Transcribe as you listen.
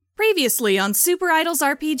Previously on Super Idols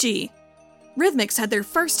RPG. Rhythmix had their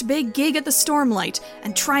first big gig at the Stormlight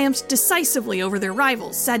and triumphed decisively over their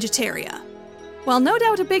rivals, Sagittaria. While no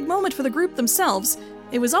doubt a big moment for the group themselves,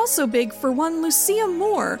 it was also big for one Lucia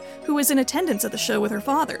Moore, who was in attendance at the show with her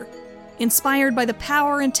father. Inspired by the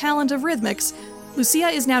power and talent of Rhythmix, Lucia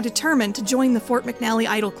is now determined to join the Fort McNally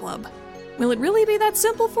Idol Club. Will it really be that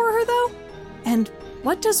simple for her, though? And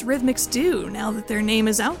what does Rhythmix do now that their name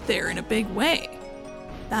is out there in a big way?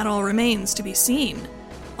 That all remains to be seen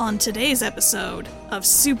on today's episode of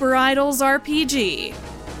Super Idols RPG.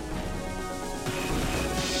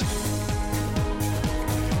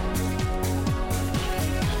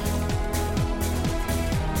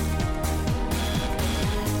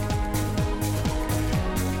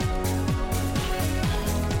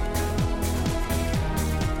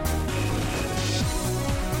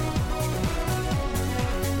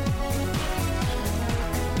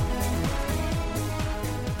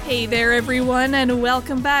 Hey there everyone, and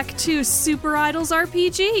welcome back to Super Idols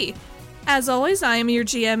RPG. As always, I am your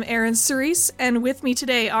GM, Aaron Cerise, and with me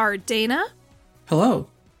today are Dana. Hello.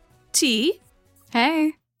 T.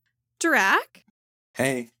 Hey. Drac.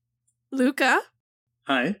 Hey. Luca.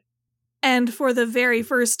 Hi. And for the very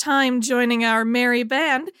first time joining our merry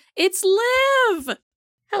band, it's Liv!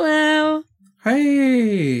 Hello.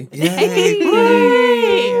 Hey.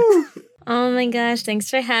 Yay! Oh my gosh, thanks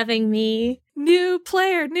for having me. New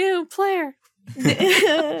player.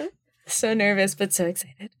 So nervous, but so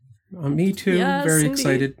excited. Me too. Yes, Very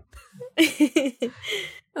indeed. excited.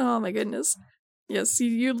 Oh my goodness. Yes,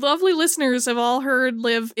 you lovely listeners have all heard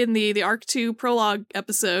Liv in the Arc 2 prologue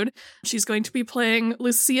episode. She's going to be playing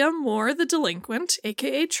Lucia Moore, the delinquent,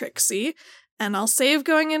 aka Trixie, and I'll save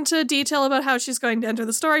going into detail about how she's going to enter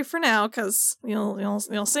the story for now, because you'll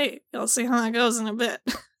see how that goes in a bit.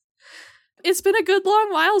 It's been a good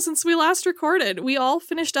long while since we last recorded. We all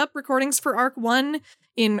finished up recordings for Arc 1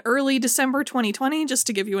 in early December 2020, just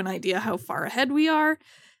to give you an idea how far ahead we are.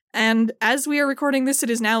 And as we are recording this, it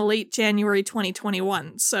is now late January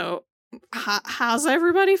 2021. So, how's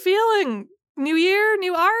everybody feeling? New year,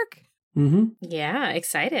 new arc? Mm-hmm. Yeah,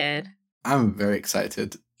 excited. I'm very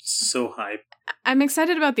excited. So hype. I'm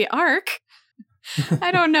excited about the arc.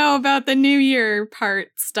 I don't know about the New Year part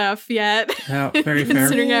stuff yet. Yeah, very fair.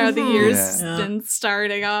 Considering how the year's Yeah. been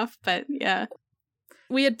starting off, but yeah.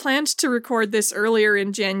 We had planned to record this earlier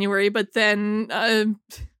in January, but then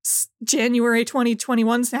January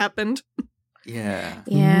 2021's happened. Yeah.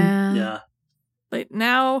 Yeah. Yeah. But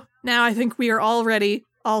now I think we are all ready,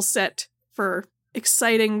 all set for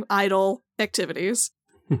exciting idol activities.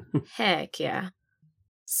 Heck yeah.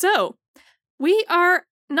 So, we are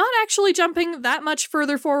not actually jumping that much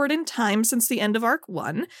further forward in time since the end of Arc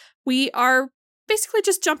 1. We are basically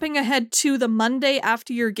just jumping ahead to the Monday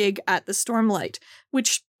after your gig at the Stormlight,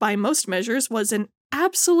 which by most measures was an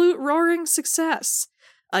absolute roaring success.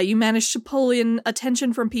 You managed to pull in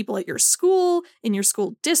attention from people at your school, in your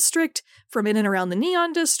school district, from in and around the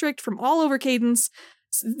Neon District, from all over Cadence.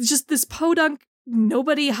 Just this podunk,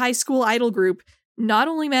 nobody high school idol group not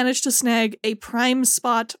only managed to snag a prime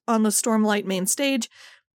spot on the Stormlight main stage,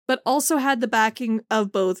 but also had the backing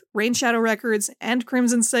of both Rain Shadow Records and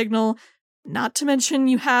Crimson Signal, not to mention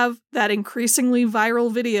you have that increasingly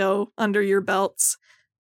viral video under your belts.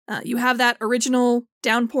 You have that original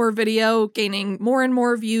Downpour video gaining more and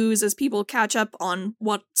more views as people catch up on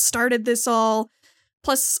what started this all,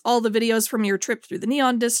 plus all the videos from your trip through the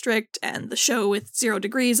Neon District and the show with 0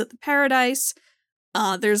 Degrees at the Paradise.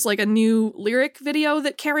 There's like a new lyric video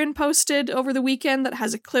that Karen posted over the weekend that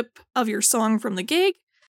has a clip of your song from the gig.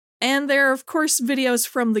 And there are, of course, videos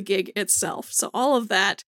from the gig itself. So all of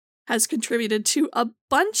that has contributed to a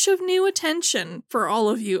bunch of new attention for all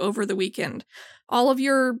of you over the weekend. All of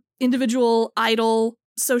your individual idol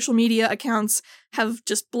social media accounts have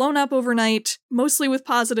just blown up overnight, mostly with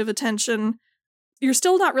positive attention. You're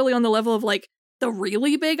still not really on the level of, like, the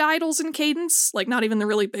really big idols in Cadence, like, not even the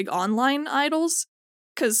really big online idols.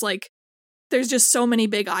 Because, like, there's just so many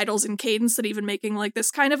big idols in Cadence that even making, like,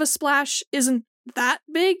 this kind of a splash isn't that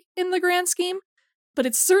big in the grand scheme, but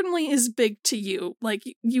it certainly is big to you. Like,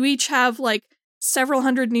 you each have, like, several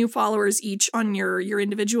hundred new followers each on your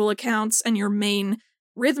individual accounts, and your main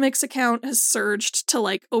Rhythmix account has surged to,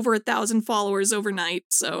 like, over 1,000 followers overnight,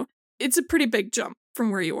 so it's a pretty big jump from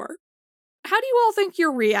where you were. How do you all think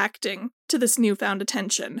you're reacting to this newfound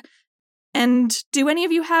attention? And do any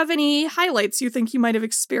of you have any highlights you think you might have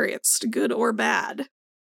experienced, good or bad?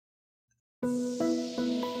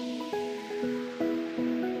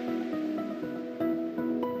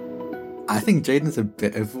 I think Jaden's a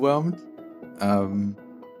bit overwhelmed.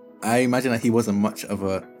 I imagine that he wasn't much of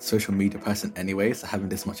a social media person anyway, so having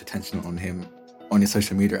this much attention on him, on his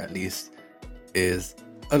social media at least, is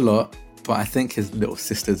a lot. But I think his little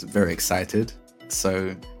sister's very excited.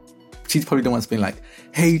 So she's probably the one that's been like,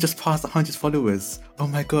 hey, you just passed 100 followers. Oh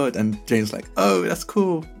my God. And Jane's like, oh, that's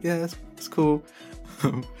cool. Yeah, that's cool.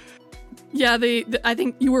 Yeah, I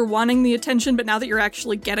think you were wanting the attention, but now that you're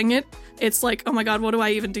actually getting it, it's like, oh my God, what do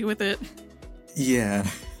I even do with it? Yeah.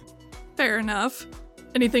 Fair enough.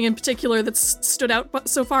 Anything in particular that's stood out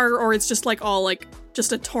so far, or it's just like all like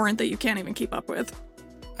just a torrent that you can't even keep up with?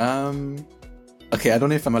 Okay, I don't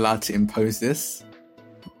know if I'm allowed to impose this,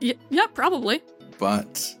 Yeah, probably.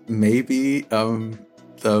 but maybe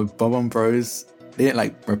the Bonbon Bros, they didn't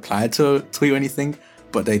like reply to a tweet or anything,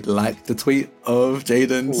 but they liked the tweet of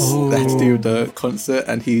Jaden's Ooh. Let's Do the concert,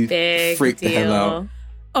 and he Big freaked the hell out. deal.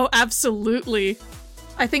 Oh, absolutely.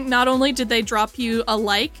 I think not only did they drop you a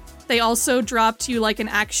like, they also dropped you like an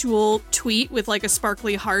actual tweet with like a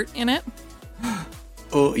sparkly heart in it.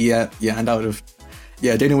 Oh yeah, and that would have,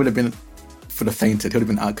 Jaden would have been for the fainted. He would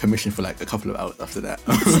have been out of commission for like a couple of hours after that.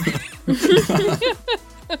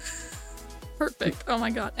 Perfect. Oh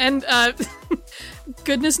my God. And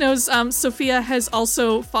goodness knows, Sophia has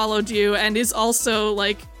also followed you and is also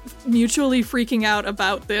like mutually freaking out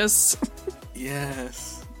about this.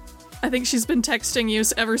 Yes. I think she's been texting you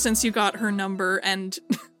ever since you got her number and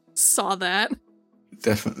saw that.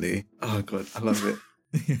 Definitely. Oh God, I love it.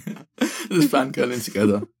 Just fangirling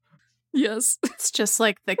together. Yes. It's just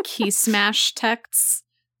like the key smash texts.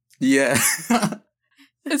 Yeah.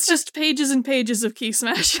 It's just pages and pages of key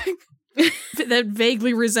smashing that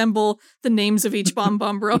vaguely resemble the names of each Bomb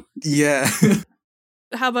Bro. Yeah.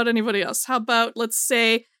 How about anybody else? How about, let's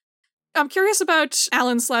say, I'm curious about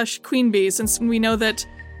Alan/Queen Bee, since we know that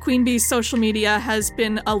Queen Bee's social media has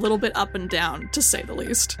been a little bit up and down, to say the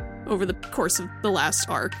least, over the course of the last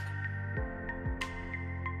arc.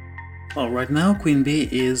 Well, right now, Queen Bee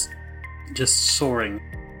is just soaring.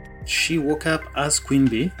 She woke up as Queen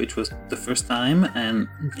Bee, which was the first time, and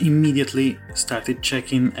immediately started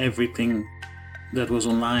checking everything that was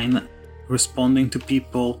online, responding to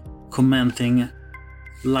people, commenting,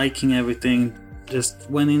 liking everything. Just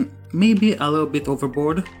went in maybe a little bit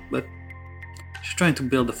overboard, but she's trying to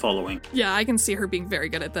build a following. Yeah, I can see her being very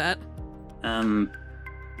good at that. And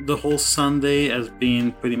the whole Sunday has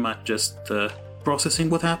been pretty much just processing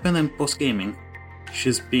what happened and post-gaming.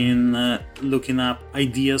 She's been looking up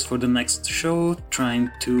ideas for the next show, trying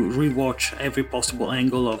to rewatch every possible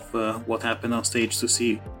angle of what happened on stage to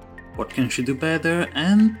see what can she do better,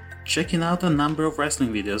 and checking out a number of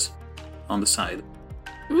wrestling videos on the side.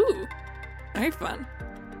 Ooh, very fun.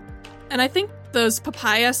 And I think those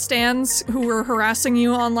papaya stands who were harassing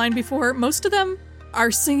you online before, most of them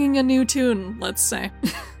are singing a new tune, let's say.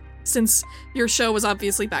 Since your show was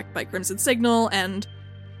obviously backed by Crimson Signal, and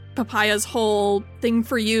Papaya's whole thing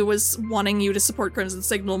for you was wanting you to support Crimson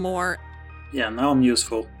Signal more. Yeah, now I'm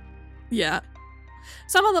useful. Yeah.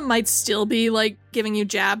 Some of them might still be, like, giving you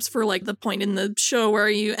jabs for, like, the point in the show where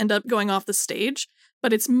you end up going off the stage,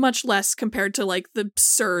 but it's much less compared to, like, the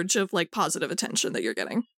surge of, like, positive attention that you're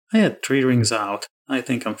getting. I had 3 rings out. I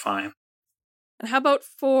think I'm fine. And how about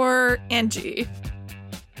for Angie?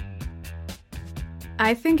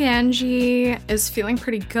 I think Angie is feeling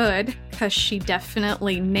pretty good because she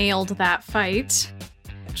definitely nailed that fight.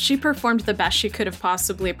 She performed the best she could have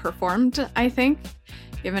possibly performed, I think,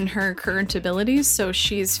 given her current abilities, so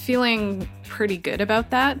she's feeling pretty good about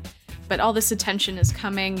that. But all this attention is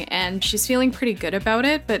coming, and she's feeling pretty good about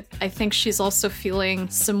it, but I think she's also feeling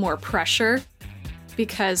some more pressure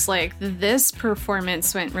because, like, this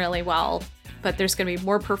performance went really well, but there's going to be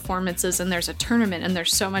more performances, and there's a tournament, and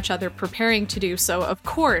there's so much other preparing to do. So, of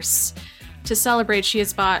course, to celebrate, she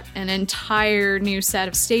has bought an entire new set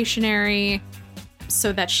of stationery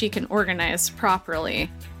so that she can organize properly.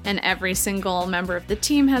 And every single member of the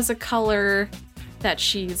team has a color that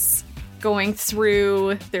she's going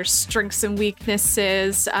through, their strengths and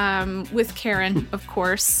weaknesses, with Karen, of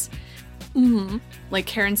course. Mm-hmm. Like,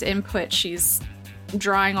 Karen's input, she's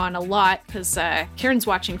drawing on a lot because Karen's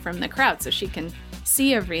watching from the crowd so she can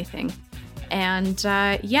see everything. And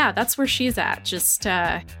yeah, that's where she's at. Just,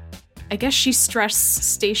 I guess she stress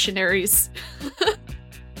stationaries.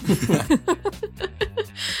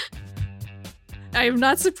 I am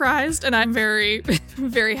not surprised, and I'm very,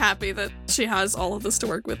 very happy that she has all of this to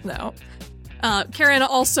work with now. Karen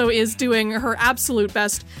also is doing her absolute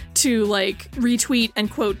best to, like, retweet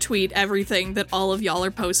and quote tweet everything that all of y'all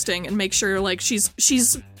are posting and make sure, like,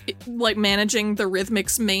 she's like, managing the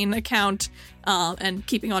Rhythmic's main account and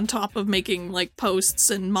keeping on top of making, like, posts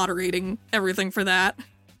and moderating everything for that.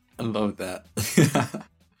 I love that.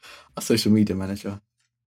 a social media manager.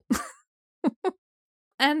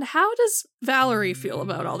 And how does Valerie feel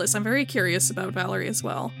about all this? I'm very curious about Valerie as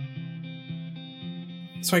well.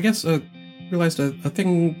 So I guess realized a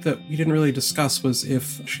thing that we didn't really discuss was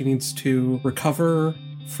if she needs to recover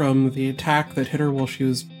from the attack that hit her while she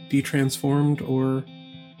was detransformed, or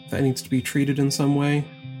that needs to be treated in some way.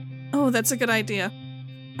 Oh, that's a good idea.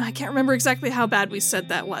 I can't remember exactly how bad we said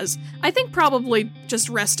that was. I think probably just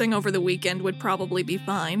resting over the weekend would probably be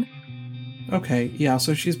fine. Okay, yeah,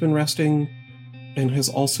 so she's been resting and has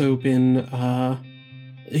also been,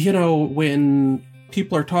 when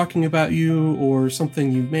people are talking about you or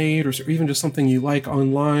something you made or even just something you like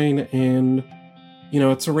online, and,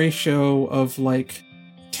 it's a ratio of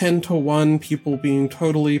 10-1 people being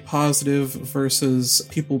totally positive versus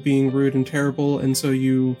people being rude and terrible, and so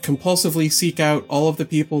you compulsively seek out all of the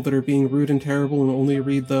people that are being rude and terrible and only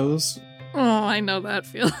read those. Oh, I know that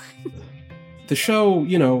feeling. The show,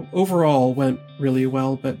 overall went really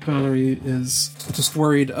well, but Valerie is just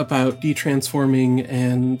worried about detransforming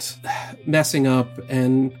and messing up,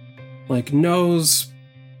 and knows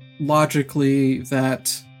logically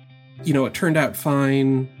that, it turned out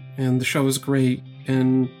fine and the show is great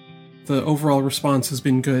and the overall response has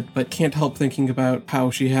been good, but can't help thinking about how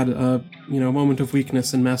she had a, moment of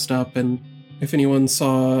weakness and messed up, and if anyone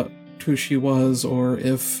saw who she was, or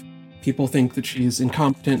if people think that she's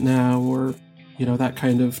incompetent now, or that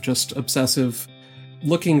kind of just obsessive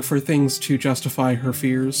looking for things to justify her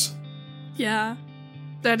fears. Yeah,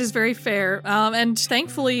 that is very fair. And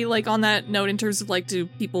thankfully, on that note, in terms of do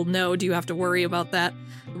people know, do you have to worry about that?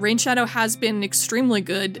 Rain Shadow has been extremely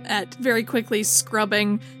good at very quickly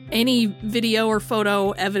scrubbing any video or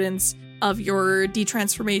photo evidence of your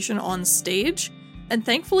detransformation on stage. And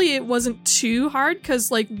thankfully it wasn't too hard,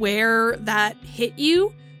 because where that hit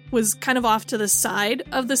you was kind of off to the side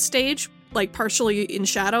of the stage, partially in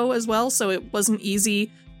shadow as well, so it wasn't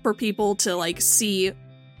easy for people to see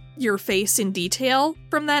your face in detail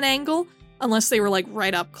from that angle unless they were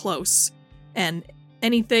right up close. And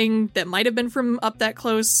anything that might have been from up that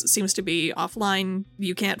close seems to be offline.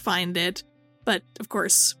 You can't find it. But of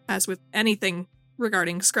course, as with anything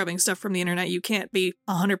regarding scrubbing stuff from the internet, you can't be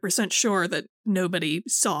 100% sure that nobody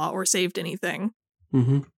saw or saved anything.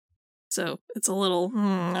 Mm-hmm. So it's a little,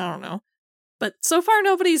 I don't know. But so far,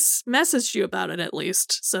 nobody's messaged you about it, at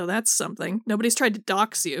least. So that's something. Nobody's tried to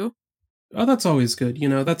dox you. Oh, that's always good.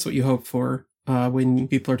 That's what you hope for when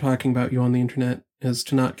people are talking about you on the internet, is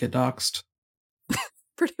to not get doxed.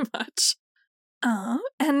 Pretty much.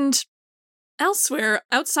 And elsewhere,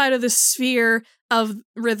 outside of the sphere of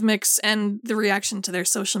Rhythmix and the reaction to their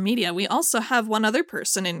social media, we also have one other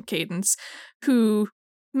person in Cadence who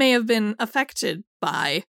may have been affected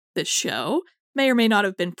by this show, may or may not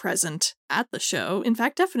have been present at the show, in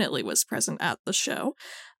fact, definitely was present at the show,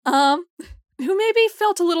 who maybe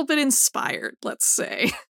felt a little bit inspired, let's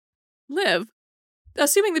say. Liv,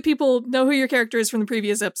 assuming that people know who your character is from the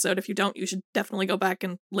previous episode, if you don't, you should definitely go back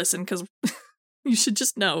and listen, because you should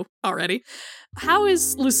just know already. How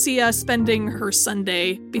is Lucia spending her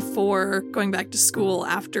Sunday before going back to school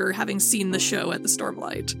after having seen the show at the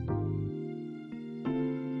Stormlight?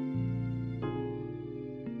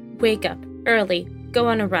 Wake up early, go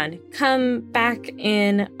on a run, come back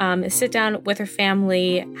in, sit down with her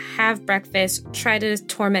family, have breakfast, try to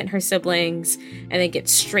torment her siblings, and then get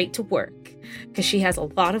straight to work. Because she has a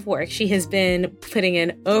lot of work. She has been putting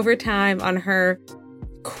in overtime on her,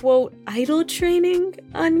 quote, idol training,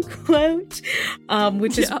 unquote,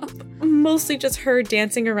 which is mostly just her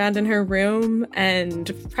dancing around in her room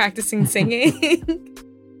and practicing singing.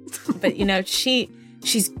 But,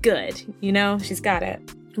 she's good, she's got it.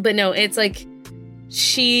 But no, it's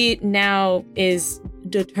she now is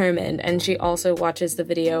determined, and she also watches the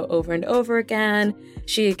video over and over again.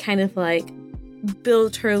 She kind of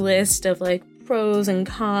built her list of pros and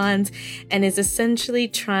cons, and is essentially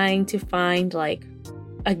trying to find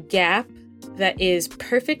a gap that is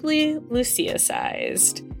perfectly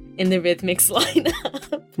Lucia-sized in the Rhythmix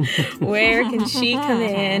lineup. Where can she come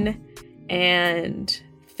in and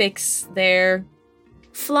fix their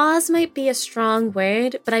flaws? Might be a strong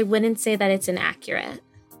word, but I wouldn't say that it's inaccurate.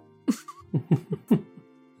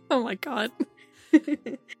 Oh my god.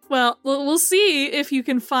 Well, we'll see if you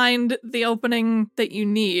can find the opening that you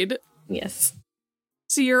need. Yes.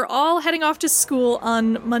 So you're all heading off to school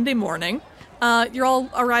on Monday morning. You're all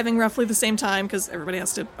arriving roughly the same time, because everybody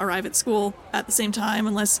has to arrive at school at the same time,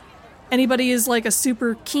 unless anybody is a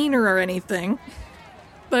super keener or anything.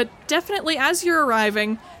 But definitely, as you're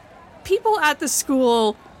arriving, people at the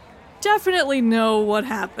school definitely know what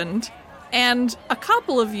happened. And a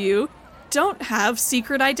couple of you don't have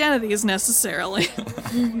secret identities necessarily.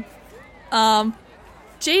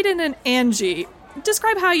 Jaden and Angie,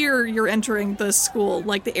 describe how you're entering the school,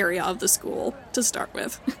 like the area of the school, to start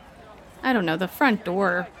with. I don't know, the front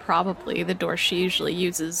door, probably the door she usually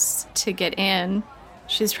uses to get in.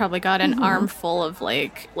 She's probably got an armful of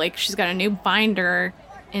like she's got a new binder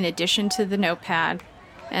in addition to the notepad,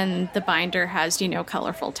 and the binder has,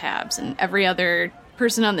 colorful tabs, and every other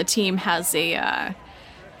person on the team has a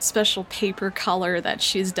special paper color that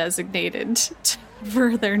she's designated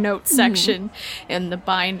for their note section in the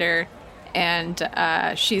binder, and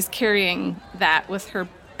she's carrying that with her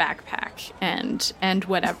backpack and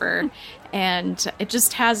whatever, and it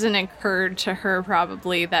just hasn't occurred to her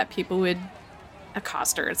probably that people would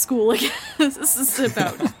accost her at school. This is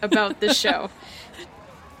about the show.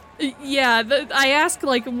 Yeah, I ask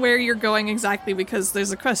where you're going exactly because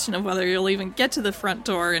there's a question of whether you'll even get to the front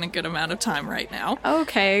door in a good amount of time right now.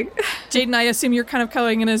 Okay. Jaden, I assume you're kind of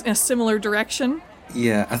going in a similar direction?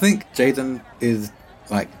 Yeah, I think Jaden is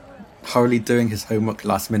hurriedly doing his homework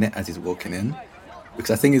last minute as he's walking in,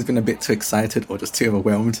 because I think he's been a bit too excited or just too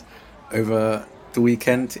overwhelmed over the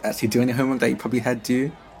weekend to actually do any homework that he probably had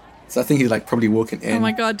due. So I think he's probably walking in. Oh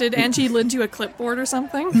my god, did Angie lend you a clipboard or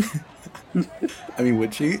something? I mean,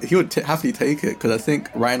 would she? He would happily take it, because I think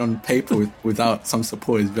writing on paper without some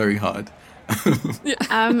support is very hard.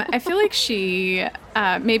 I feel like she,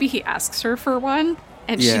 maybe he asks her for one,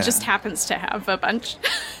 and she just happens to have a bunch.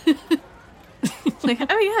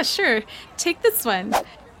 Oh yeah, sure, take this one.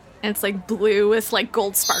 And it's blue with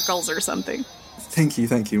gold sparkles or something. Thank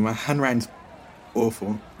you. My handwriting's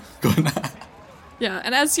awful. Go on. Yeah,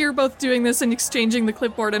 and as you're both doing this and exchanging the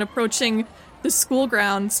clipboard and approaching the school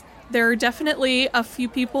grounds, there are definitely a few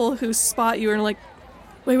people who spot you and are like,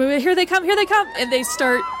 wait, here they come. And they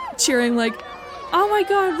start cheering oh my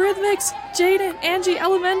god, Rhythmix, Jaden, Angie,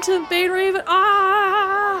 Elementum, Bane Raven,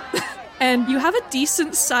 ah! And you have a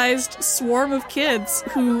decent-sized swarm of kids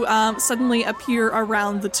who suddenly appear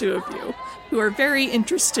around the two of you, who are very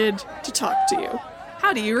interested to talk to you.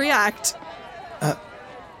 How do you react?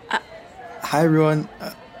 Hi, everyone.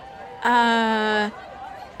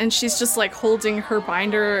 And she's just holding her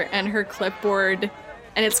binder and her clipboard,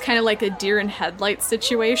 and it's kind of like a deer in headlights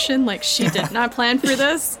situation. She did not plan for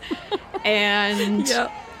this. And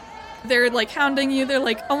yeah. They're hounding you. They're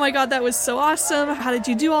oh my god, that was so awesome. How did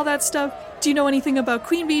you do all that stuff? Do you know anything about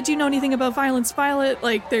Queen Bee? Do you know anything about Violence Violet?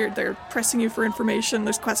 They're pressing you for information.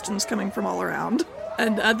 There's questions coming from all around.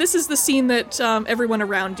 And this is the scene that everyone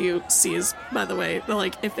around you sees, by the way,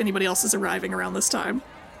 if anybody else is arriving around this time.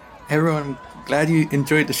 Everyone, I'm glad you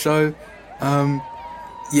enjoyed the show.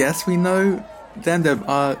 Yes, we know them.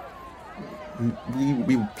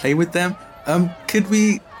 We play with them. Could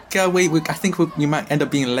we get away with... I think we might end up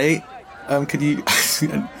being late. Could you...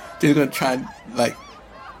 They're going to try and,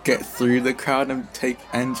 get through the crowd and take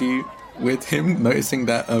Angie with him, noticing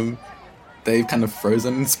that they've kind of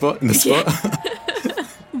frozen in the spot.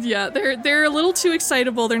 Yeah, they're a little too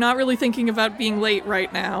excitable. They're not really thinking about being late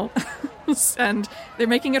right now. And they're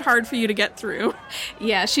making it hard for you to get through.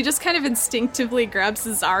 Yeah, she just kind of instinctively grabs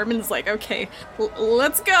his arm and is okay,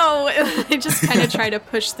 let's go. And they just kind of try to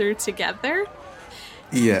push through together.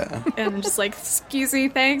 Yeah. And just excuse me,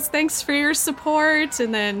 thanks for your support.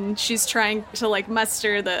 And then she's trying to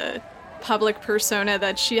muster the public persona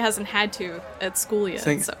that she hasn't had to at school yet.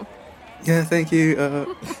 Yeah, thank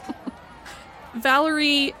you.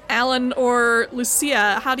 Valerie, Alan, or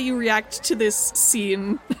Lucia, how do you react to this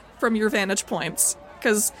scene from your vantage points?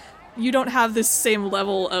 Because you don't have this same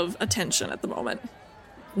level of attention at the moment.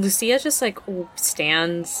 Lucia just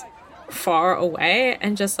stands far away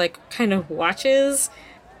and just kind of watches,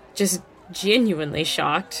 just genuinely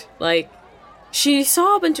shocked. She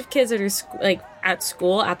saw a bunch of kids at her at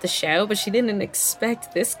school at the show, but she didn't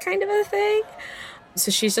expect this kind of a thing. So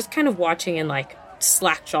she's just kind of watching in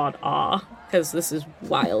slack-jawed awe, because this is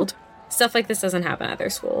wild. Stuff like this doesn't happen at their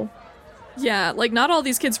school. Yeah, not all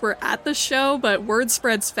these kids were at the show, but word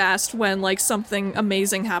spreads fast when something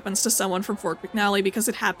amazing happens to someone from Fort McNally, because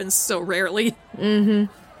it happens so rarely. Mm-hmm.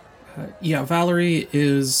 Yeah, Valerie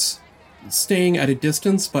is staying at a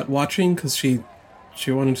distance but watching, because she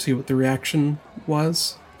wanted to see what the reaction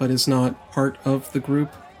was, but is not part of the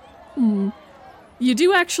group. You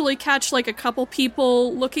do actually catch a couple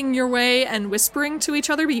people looking your way and whispering to each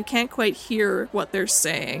other, but you can't quite hear what they're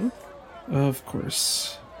saying. Of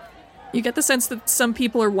course. You get the sense that some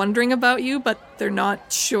people are wondering about you, but they're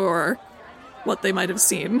not sure what they might have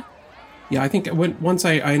seen. Yeah, I think once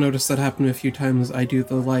I noticed that happen a few times, I do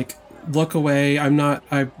the look away.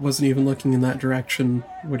 I wasn't even looking in that direction.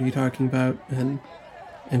 What are you talking about? And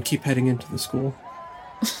keep heading into the school.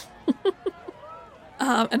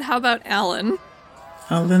 And how about Alan?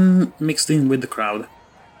 Alan mixed in with the crowd,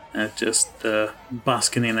 just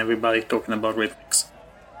basking in everybody talking about rhythmics.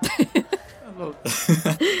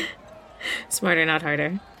 Smarter, not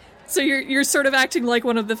harder. So you're sort of acting like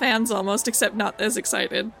one of the fans almost, except not as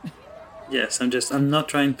excited. Yes, I'm not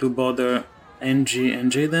trying to bother Angie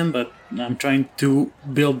and Jaden, but I'm trying to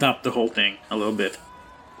build up the whole thing a little bit.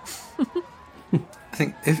 I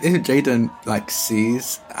think if Jaden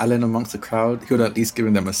sees Alan amongst the crowd, he would at least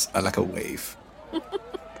give them a wave,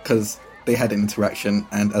 because they had an interaction,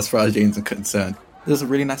 and as far as Jaden's concerned, he was a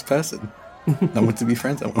really nice person. I want to be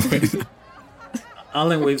friends at one point.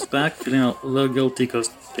 Alan waves back, feeling a little guilty because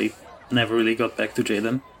they never really got back to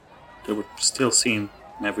Jaden. They were still seeing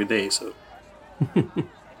him every day, so.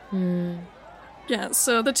 Yeah,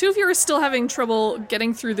 so the two of you are still having trouble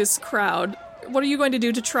getting through this crowd. What are you going to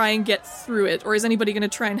do to try and get through it, or is anybody going to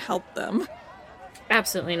try and help them?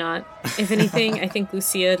 Absolutely not. If anything, I think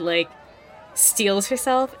Lucia, steals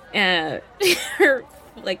herself, her,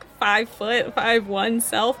 5'1"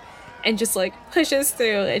 self, and just, pushes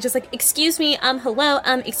through. It's just excuse me, hello,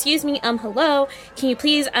 excuse me, hello, can you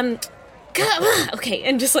please, okay,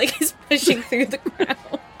 and just, is pushing through the crowd.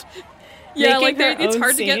 Yeah, it's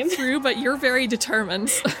hard to get through, but you're very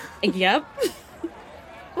determined. Yep.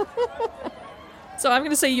 So I'm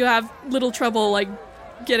going to say you have little trouble,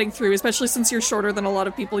 getting through, especially since you're shorter than a lot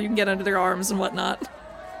of people. You can get under their arms and whatnot.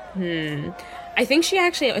 I think she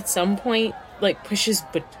actually, at some point, pushes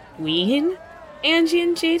between Angie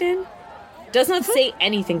and Jaden. Does not say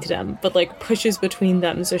anything to them, but, pushes between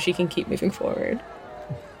them so she can keep moving forward.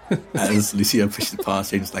 As Lucia pushes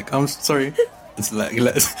past, Jaden's I'm sorry. Just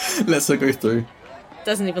let's her go through.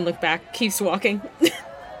 Doesn't even look back. Keeps walking.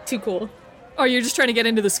 Too cool. Oh, you're just trying to get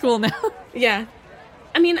into the school now? Yeah.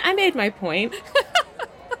 I mean, I made my point.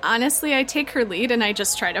 Honestly, I take her lead and I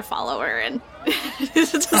just try to follow her, and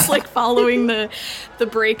just following the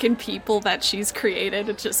break in people that she's created,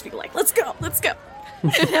 and just be let's go.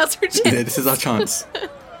 And now's her chance. Yeah, this is our chance.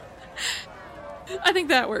 I think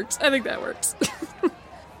that works.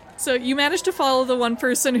 So you managed to follow the one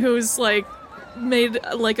person who's made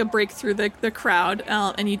a break through the crowd,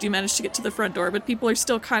 and you do manage to get to the front door, but people are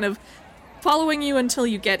still kind of following you until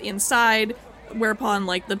you get inside, whereupon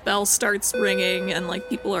the bell starts ringing and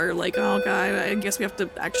people are oh god, I guess we have to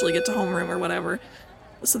actually get to homeroom or whatever.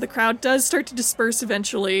 So the crowd does start to disperse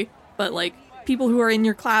eventually, but people who are in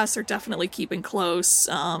your class are definitely keeping close,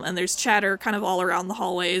 and there's chatter kind of all around the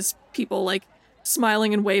hallways, people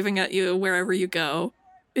smiling and waving at you wherever you go.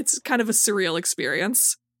 It's kind of a surreal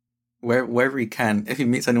experience. Wherever he can, if he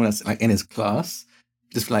meets anyone that's in his class,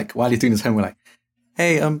 just while he's doing his homework,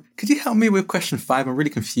 hey, could you help me with question 5? I'm really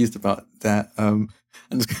confused about that. And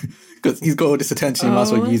because he's got all this attention, he might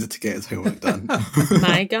as well use it to get his homework done.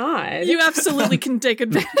 My God. You absolutely can take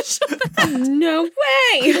advantage of that. No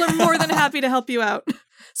way! People are more than happy to help you out.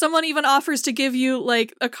 Someone even offers to give you,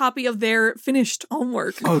 a copy of their finished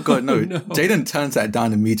homework. Oh, God, no. Jaden turns that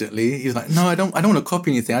down immediately. He's no, I don't want to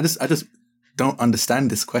copy anything. I just don't understand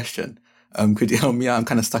this question. Could you help me out? I'm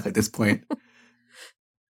kind of stuck at this point.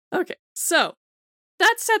 Okay, so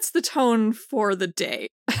that sets the tone for the day,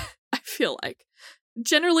 I feel like.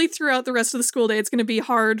 Generally, throughout the rest of the school day, it's going to be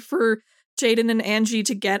hard for Jaden and Angie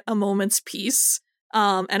to get a moment's peace.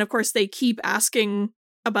 And of course, they keep asking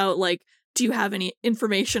about, do you have any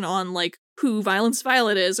information on, who Violence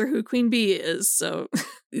Violet is or who Queen Bee is? So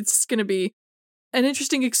it's going to be an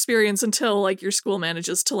interesting experience until, your school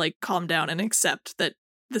manages to, calm down and accept that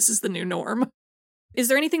this is the new norm. Is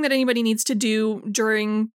there anything that anybody needs to do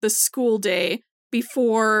during the school day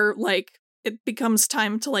before, it becomes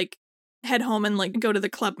time to, head home and, go to the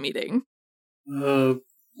club meeting?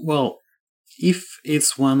 Well, if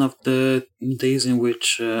it's one of the days in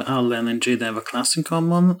which Alan and Jade have a class in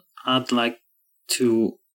common, I'd like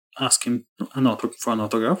to ask him for an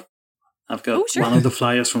autograph. I've got one of the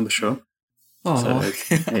flyers from the show. Oh,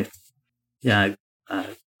 I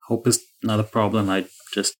hope it's not a problem. I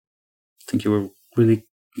just think you were really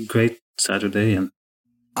great Saturday, and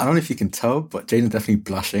I don't know if you can tell, but Jaden's definitely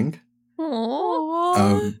blushing.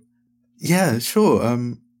 Aww. Yeah, sure.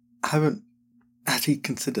 I haven't actually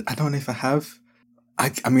considered. I don't know if I have.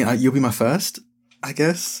 I mean, you'll be my first, I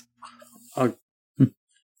guess.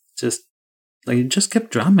 You just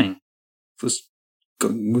kept drumming. It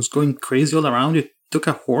was going crazy all around. It took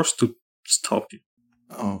a horse to stop you.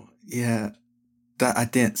 Oh yeah, that I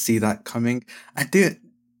didn't see that coming. I didn't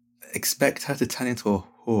expect her to turn into a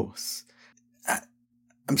horse.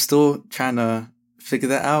 I'm still trying to figure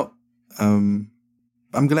that out. I'm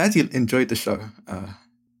glad you enjoyed the show.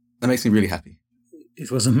 That makes me really happy.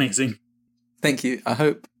 It was amazing. Thank you. I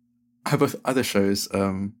hope other shows.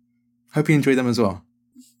 Hope you enjoy them as well.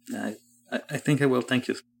 I think I will. Thank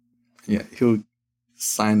you. Yeah, he'll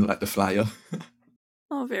sign like the flyer.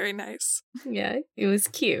 Oh, very nice. Yeah, it was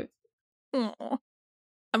cute. Aw.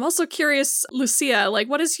 I'm also curious, Lucia, like,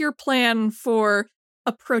 what is your plan for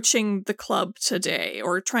approaching the club today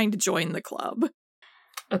or trying to join the club?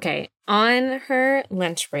 Okay, on her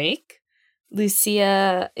lunch break,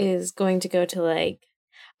 Lucia is going to go to, like,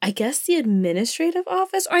 I guess the administrative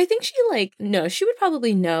office, or I think she would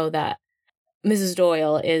probably know that Mrs.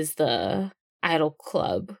 Doyle is the Idol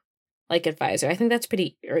Club, like, advisor. I think that's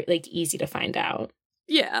pretty, like, easy to find out.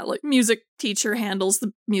 Yeah, like, music teacher handles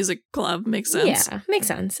the music club. Makes sense. Yeah, makes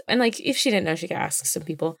sense. And, like, if she didn't know, she could ask some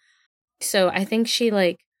people. So I think she,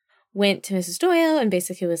 like, went to Mrs. Doyle and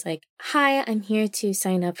basically was like, hi, I'm here to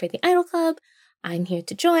sign up for the Idol Club. I'm here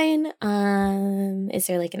to join. Is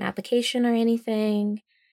there, like, an application or anything?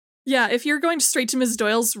 Yeah, if you're going straight to Ms.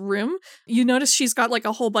 Doyle's room, you notice she's got like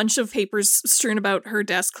a whole bunch of papers strewn about her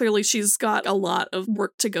desk. Clearly, she's got a lot of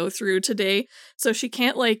work to go through today, so she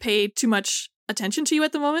can't like pay too much attention to you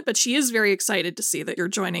at the moment, but she is very excited to see that you're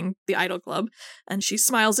joining the Idol Club, and she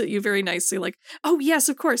smiles at you very nicely like, oh yes,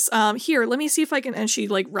 of course, here, let me see if I can, and she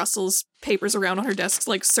like rustles papers around on her desk,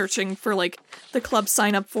 like searching for like the club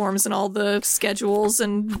sign-up forms and all the schedules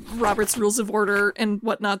and Robert's Rules of Order and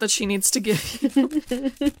whatnot that she needs to give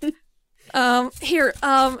you. Here,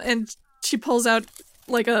 and she pulls out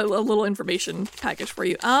like a little information package for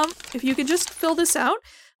you. If you could just fill this out,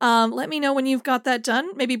 let me know when you've got that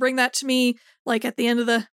done. Maybe bring that to me like at the end of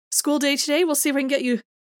the school day today. We'll see if I can get you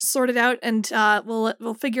sorted out, and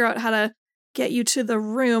we'll figure out how to get you to the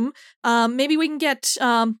room. Maybe we can get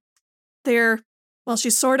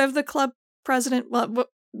she's sort of the club president. Well,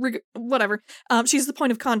 whatever. She's the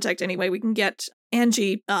point of contact anyway. We can get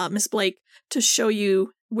Angie, Miss Blake, to show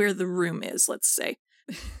you where the room is, let's say.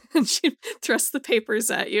 And she thrusts the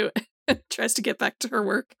papers at you and tries to get back to her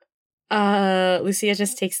work. Lucia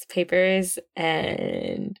just takes the papers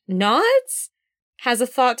and nods, has a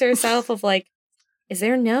thought to herself of like, is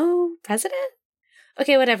there no president?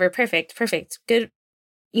 Okay, whatever. Perfect. Good.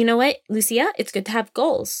 You know what, Lucia? It's good to have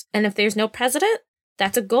goals. And if there's no president,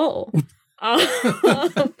 that's a goal. And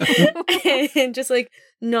just like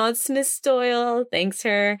nods to Miss Doyle, thanks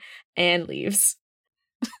her, and leaves.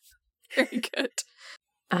 Very good.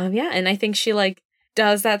 Yeah, and I think she like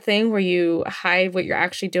does that thing where you hide what you're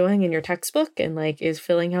actually doing in your textbook and like is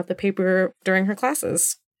filling out the paper during her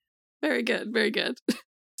classes. Very good, very good.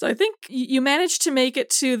 So I think you managed to make it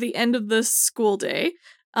to the end of the school day.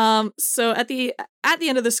 So at the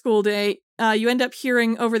end of the school day, you end up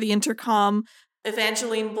hearing over the intercom,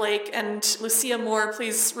 Evangeline Blake and Lucia Moore,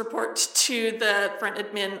 please report to the front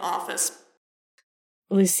admin office.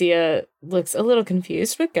 Lucia looks a little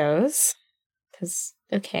confused, but goes. Because,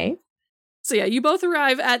 okay. So yeah, you both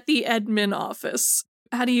arrive at the admin office.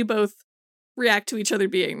 How do you both react to each other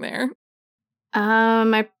being there?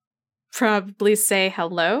 I probably say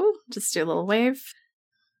hello. Just do a little wave.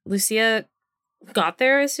 Lucia got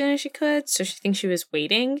there as soon as she could, so she thinks she was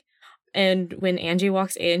waiting. And when Angie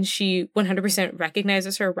walks in, she 100%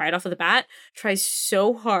 recognizes her right off of the bat, tries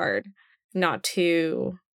so hard not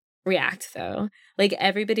to react, though. Like,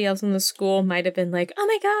 everybody else in the school might have been like, oh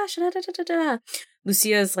my gosh, da, da, da, da, da.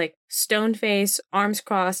 Lucia's, like, stone face, arms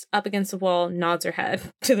crossed, up against the wall, nods her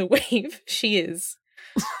head to the wave. She is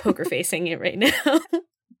poker facing it right now.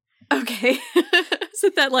 Okay. Is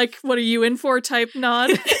it that, like, what are you in for type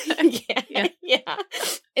nod? Yeah.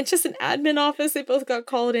 It's just an admin office. They both got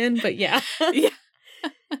called in, but yeah. Yeah.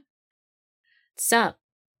 What's up?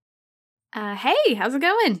 Hey, how's it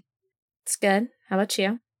going? It's good. How about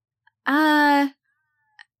you? I'm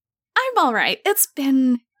all right. It's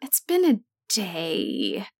been a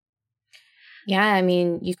day. Yeah, I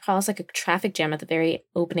mean, you caused like a traffic jam at the very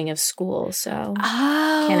opening of school, so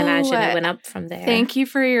can't imagine it went up from there. Thank you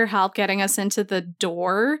for your help getting us into the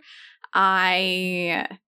door. I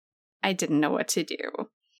didn't know what to do,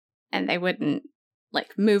 and they wouldn't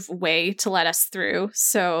like move away to let us through,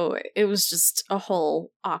 so it was just a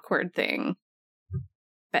whole awkward thing.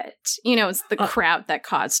 But, you know, it's the crowd that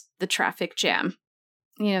caused the traffic jam.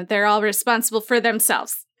 You know, they're all responsible for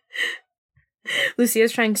themselves.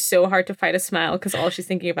 Lucia's trying so hard to fight a smile because all she's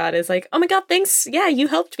thinking about is like, oh my god, thanks. Yeah, you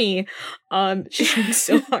helped me. She's trying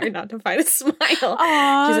so hard not to fight a smile.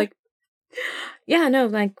 Aww. She's like, yeah, no,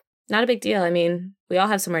 like, not a big deal. I mean, we all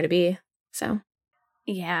have somewhere to be, so.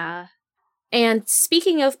 Yeah. And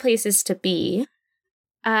speaking of places to be.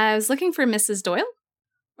 I was looking for Mrs. Doyle.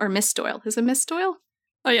 Or Miss Doyle. Is it Miss Doyle?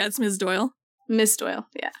 Oh yeah, it's Ms. Doyle. Miss Doyle,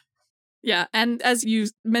 yeah. Yeah, and as you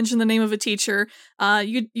mentioned the name of a teacher,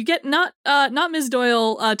 you get not Ms.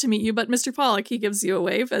 Doyle to meet you, but Mr. Pollock. He gives you a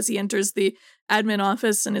wave as he enters the admin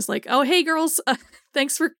office and is like, "Oh, hey girls,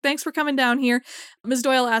 thanks for coming down here. Ms.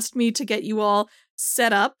 Doyle asked me to get you all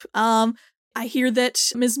set up. I hear that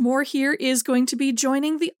Ms. Moore here is going to be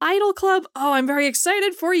joining the Idol Club. Oh, I'm very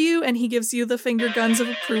excited for you." And he gives you the finger guns of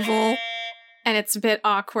approval. And it's a bit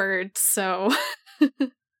awkward, so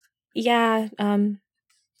Yeah,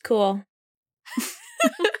 cool.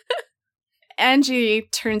 Angie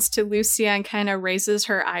turns to Lucia and kind of raises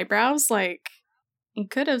her eyebrows like, you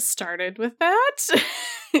could have started with that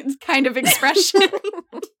kind of expression.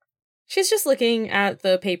 She's just looking at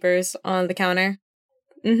the papers on the counter.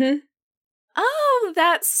 Mm-hmm. Oh,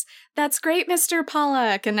 that's great, Mr.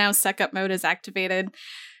 Pollock. And now suck-up mode is activated.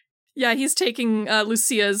 Yeah, he's taking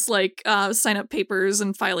Lucia's sign-up papers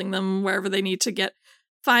and filing them wherever they need to get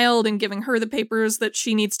filed and giving her the papers that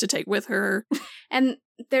she needs to take with her. And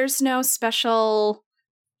there's no special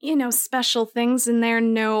things in there.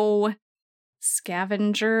 No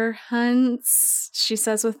scavenger hunts, she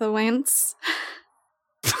says with a wince.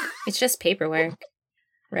 It's just paperwork,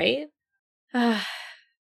 right?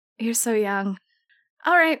 You're so young.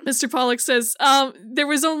 All right. Mr. Pollock says, there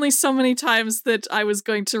was only so many times that I was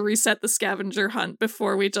going to reset the scavenger hunt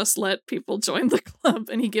before we just let people join the club.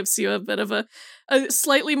 And he gives you a bit of a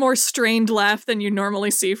slightly more strained laugh than you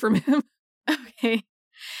normally see from him. Okay.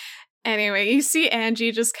 Anyway, you see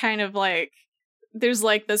Angie just kind of there's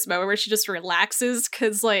this moment where she just relaxes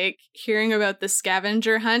because hearing about the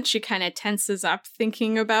scavenger hunt, she kind of tenses up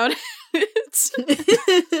thinking about it.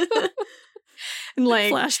 And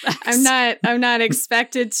flashbacks. I'm not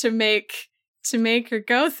expected to make her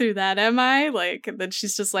go through that, am I? And then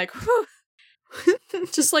she's just like, whew.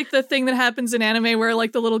 Just like the thing that happens in anime where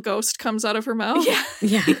the little ghost comes out of her mouth.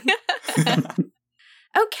 Yeah.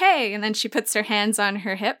 Okay. And then she puts her hands on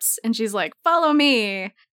her hips and she's like, follow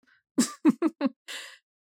me.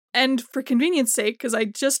 And for convenience sake, because I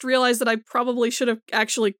just realized that I probably should have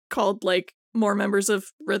actually called more members of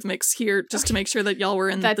Rhythmics here just to make sure that y'all were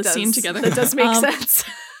in the scene together. That does make sense.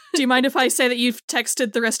 Do you mind if I say that you've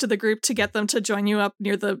texted the rest of the group to get them to join you up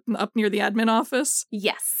near the admin office?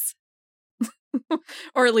 Yes.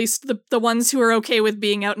 Or at least the ones who are okay with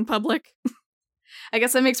being out in public? I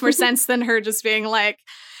guess that makes more sense than her just being like,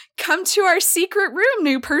 come to our secret room,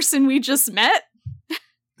 new person we just met.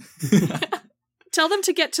 Tell them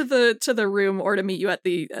to get to the room or to meet you at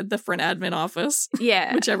the front admin office.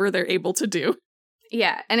 Yeah. Whichever they're able to do.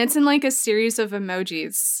 Yeah, and it's in a series of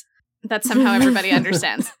emojis that somehow everybody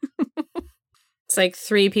understands. It's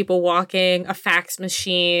 3 people walking, a fax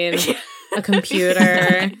machine, a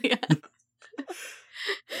computer. Yeah.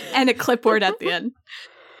 And a clipboard at the end.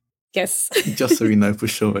 Yes. Just so we know for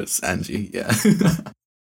sure it's Angie, yeah.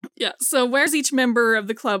 Yeah, so where's each member of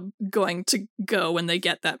the club going to go when they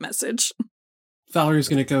get that message? Valerie's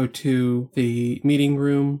going to go to the meeting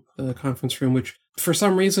room, the conference room, which for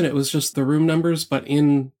some reason it was just the room numbers, but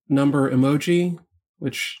in number emoji,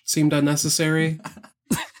 which seemed unnecessary.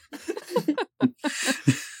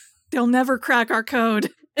 They'll never crack our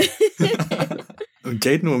code.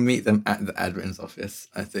 Jaden will meet them at the admin's office,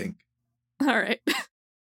 I think. All right.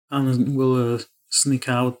 And we'll sneak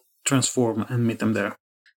out, transform, and meet them there.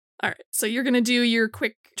 All right, so you're going to do your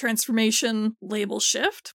quick transformation label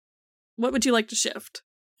shift. What would you like to shift?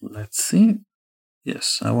 Let's see.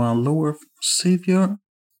 Yes, I want to lower Savior,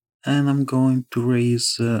 and I'm going to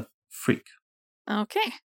raise Freak.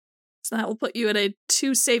 Okay. So that will put you at a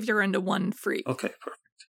 2 Savior and a 1 Freak. Okay,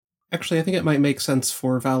 perfect. Actually, I think it might make sense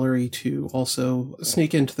for Valerie to also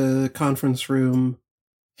sneak into the conference room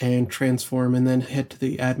and transform and then head to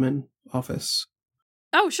the admin office.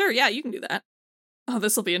 Oh, sure. Yeah, you can do that. Oh,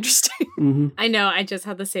 this will be interesting. Mm-hmm. I know, I just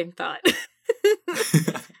had the same thought.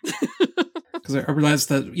 Because I realized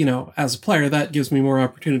that, as a player, that gives me more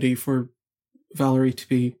opportunity for Valerie to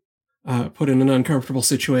be put in an uncomfortable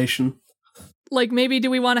situation. Maybe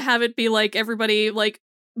do we want to have it be everybody,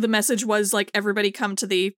 the message was everybody come to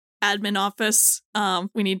the admin office.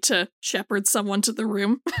 We need to shepherd someone to the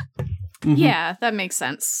room. Mm-hmm. Yeah, that makes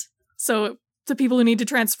sense. So the people who need to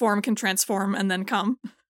transform can transform and then come.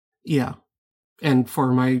 Yeah. And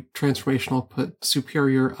for my transformation, I'll put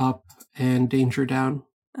Superior up and Danger down.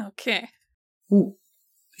 Okay. Ooh,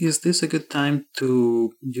 is this a good time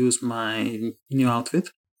to use my new outfit?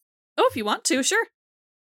 Oh, if you want to, sure.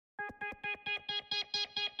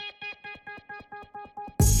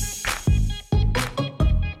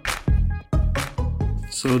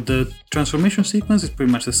 So the transformation sequence is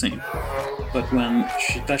pretty much the same. But when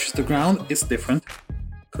she touches the ground, it's different.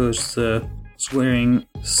 Because she's wearing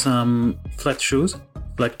some flat shoes,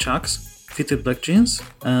 like Chucks. fitted black jeans,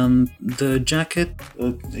 and the jacket,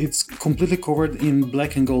 it's completely covered in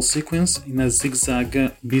black and gold sequins in a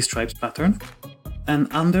zigzag B-stripes pattern. And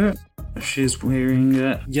under, she's wearing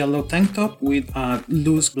a yellow tank top with a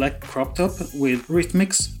loose black crop top with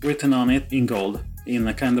Rhythmics written on it in gold, in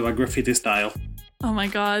a kind of a graffiti style. Oh my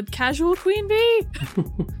god, casual Queen Bee!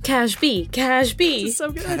 Cash B. This is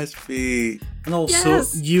so good. Ashby. And also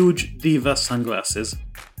Yes. huge Diva sunglasses.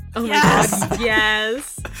 Oh Yes. my god,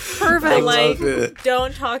 yes. Perfect. Like, Love it.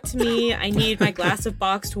 don't talk to me. I need my glass of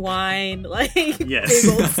boxed wine. Like, Yes.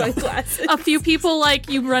 big old sunglasses. A few people like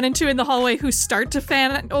you run into in the hallway who start to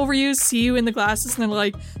fan over you, see you in the glasses, and they're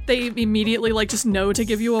like, they immediately like just know to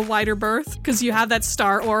give you a wider berth because you have that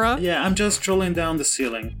star aura. Yeah, I'm just strolling down the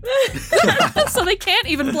ceiling. So they can't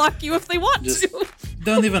even block you if they want Just- to.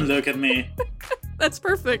 Don't even look at me. That's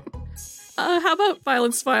perfect. How about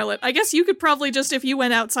Violence Violet? I guess you could probably just, if you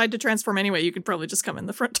went outside to transform anyway, you could probably just come in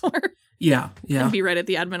the front door Yeah, and be right at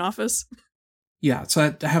the admin office. Yeah,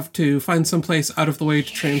 so I have to find some place out of the way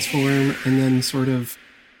to transform and then sort of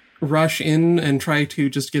rush in and try to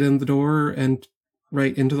just get in the door and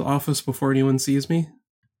right into the office before anyone sees me.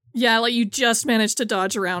 Yeah, like you just managed to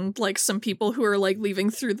dodge around like some people who are like leaving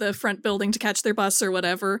through the front building to catch their bus or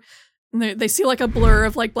whatever. And they see like a blur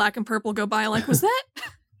of like black and purple go by, like, was that?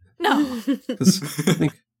 No. Because I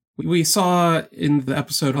think we saw in the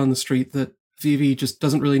episode on the street that Vivi just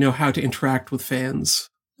doesn't really know how to interact with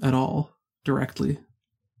fans at all directly.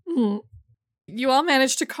 You all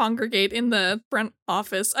managed to congregate in the front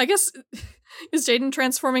office. I guess, is Jaden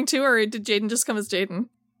transforming too, or did Jaden just come as Jaden?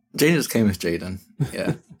 Jaden just came as Jaden.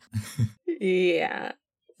 Yeah. Yeah.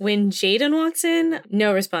 When Jaden walks in,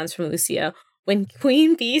 no response from Lucia. When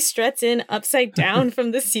Queen Bee struts in upside down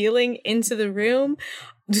from the ceiling into the room,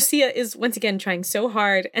 Lucia is once again trying so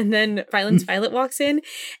hard, and then Violence Violet walks in,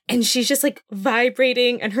 and she's just like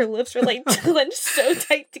vibrating, and her lips are like clenched so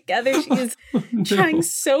tight together. She is trying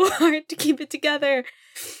so hard to keep it together.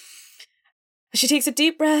 She takes a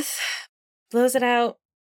deep breath, blows it out.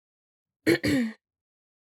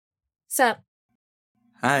 Sup?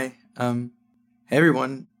 Hi. Hey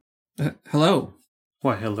everyone. Hello.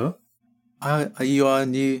 Why, hello? Are you our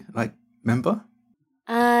new member?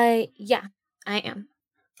 Yeah, I am.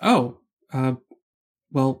 Oh,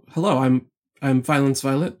 well, hello. I'm Violence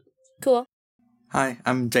Violet. Cool. Hi,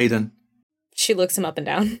 I'm Jaden. She looks him up and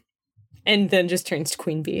down, and then just turns to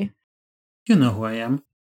Queen Bee. You know who I am.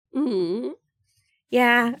 Ooh.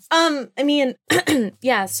 Yeah. I mean,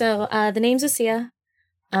 yeah. So, the name's Lucia.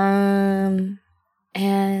 And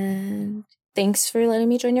thanks for letting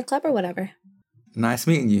me join your club or whatever. Nice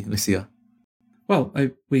meeting you, Lucia. Well,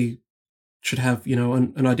 we should have,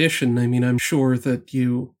 an audition. I mean, I'm sure that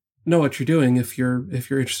you know what you're doing if you're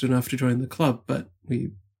interested enough to join the club, but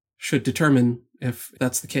we should determine if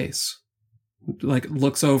that's the case. Like,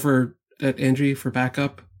 looks over at Angie for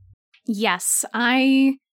backup. Yes,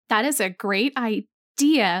 that is a great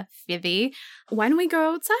idea, Vivi. Why don't we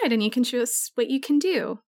go outside and you can show us what you can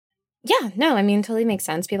do? Yeah, no, I mean, totally makes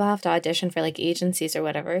sense. People have to audition for, like, agencies or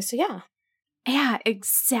whatever, so yeah. Yeah,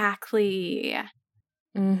 exactly.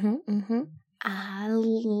 Let's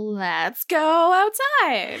go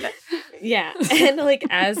outside. Yeah, and, like,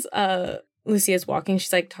 as Lucia's walking,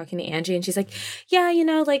 she's, like, talking to Angie, and she's like, yeah,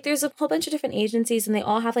 like, there's a whole bunch of different agencies, and they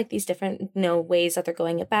all have, like, these different, ways that they're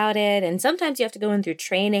going about it, and sometimes you have to go in through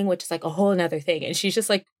training, which is, like, a whole nother thing, and she's just,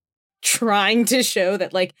 like, trying to show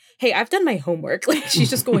that, like, hey, I've done my homework. Like, she's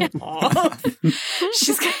just going off.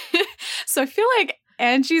 So I feel like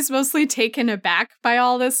Angie's mostly taken aback by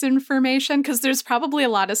all this information because there's probably a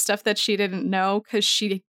lot of stuff that she didn't know because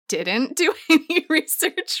she didn't do any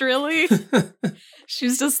research, really.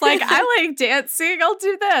 She's just like, I like dancing, I'll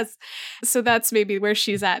do this. So that's maybe where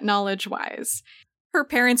she's at knowledge-wise. Her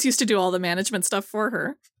parents used to do all the management stuff for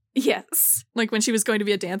her. Yes. Like when she was going to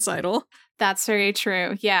be a dance idol. That's very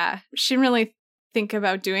true. Yeah. She didn't really think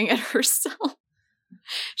about doing it herself.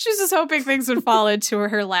 She's just hoping things would fall into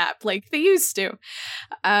her lap like they used to.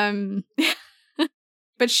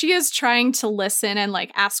 But she is trying to listen and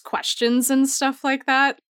like ask questions and stuff like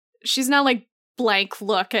that. She's not like blank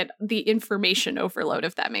look at the information overload,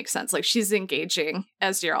 if that makes sense. Like she's engaging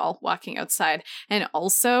as you're all walking outside. And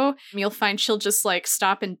also you'll find she'll just like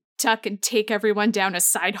stop and tuck and take everyone down a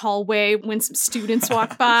side hallway when some students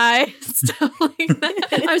walk by, stuff like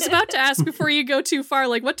that. I was about to ask before you go too far,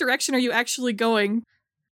 like, what direction are you actually going?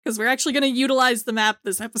 Because we're actually going to utilize the map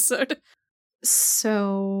this episode.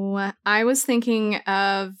 So I was thinking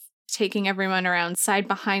of taking everyone around side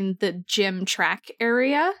behind the gym track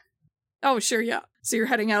area. Oh, sure, yeah. So you're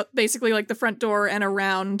heading out basically like the front door and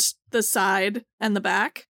around the side and the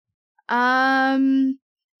back?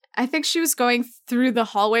 I think she was going through the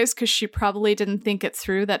hallways because she probably didn't think it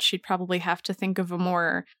through that she'd probably have to think of a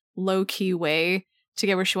more low-key way to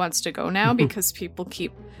get where she wants to go now because people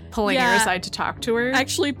keep pulling her aside to talk to her.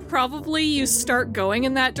 Actually, probably you start going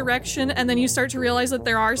in that direction, and then you start to realize that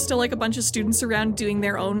there are still like a bunch of students around doing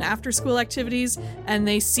their own after-school activities, and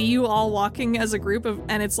they see you all walking as a group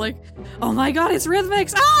and it's like, oh my god, it's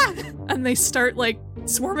Rhythmix! Ah! And they start like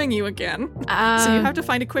swarming you again. So you have to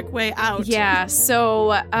find a quick way out. Yeah,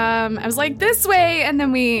 so I was like, this way, and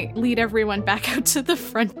then we lead everyone back out to the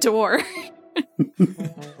front door.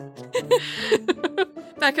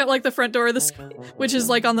 Back out like the front door of the school, which is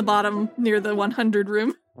like on the bottom near the 100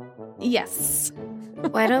 room. Yes.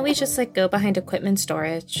 Why don't we just like go behind equipment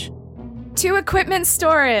storage? To equipment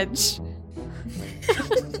storage.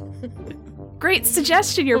 Great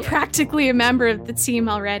suggestion. You're practically a member of the team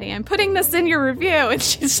already. I'm putting this in your review. And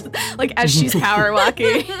she's like, as she's power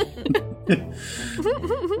walking.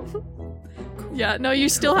 Yeah, no, you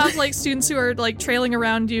still have like students who are like trailing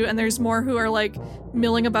around you, and there's more who are like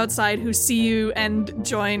milling about outside who see you and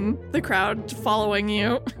join the crowd following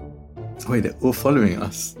you. So wait, they're all following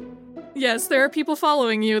us? Yes, there are people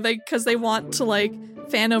following you because they want to like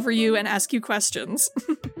fan over you and ask you questions.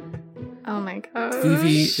 Oh my god.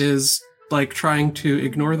 Vivi is like trying to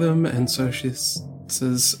ignore them, and so she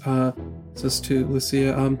says to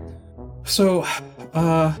Lucia,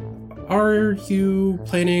 are you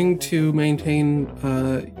planning to maintain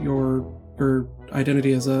your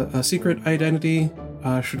identity as a secret identity?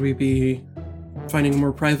 Should we be finding a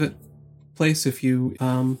more private place if you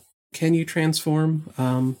can you transform?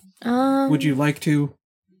 Would you like to?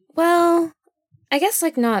 Well, I guess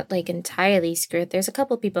like not like entirely secret. There's a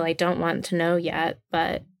couple people I don't want to know yet,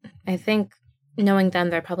 but I think knowing them,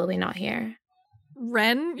 they're probably not here.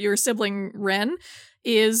 Ren, your sibling Ren,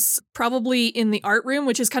 is probably in the art room,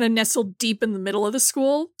 which is kind of nestled deep in the middle of the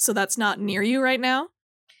school, so that's not near you right now.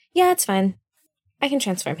 Yeah, it's fine. I can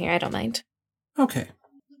transform here, I don't mind. Okay.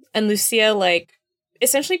 And Lucia, like,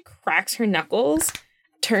 essentially cracks her knuckles,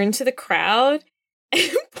 turns to the crowd,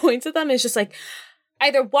 and points at them and is just like,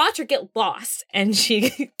 either watch or get lost. And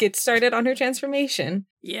she gets started on her transformation.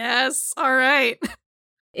 Yes, all right.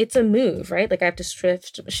 It's a move, right? Like I have to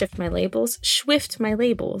shift my labels. Swift my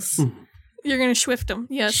labels. You're going to swift them,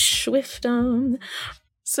 yes. Swift them.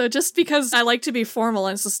 So just because I like to be formal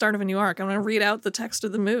and it's the start of a new arc, I'm going to read out the text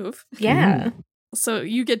of the move. Yeah. So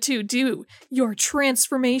you get to do your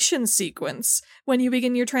transformation sequence. When you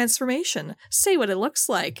begin your transformation, say what it looks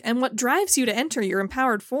like and what drives you to enter your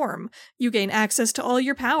empowered form. You gain access to all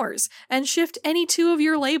your powers and shift any two of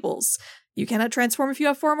your labels. You cannot transform if you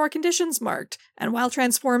have 4 more conditions marked. And while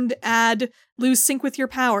transformed, add lose sync with your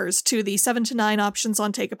powers to the 7 to 9 options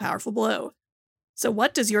on Take a Powerful Blow. So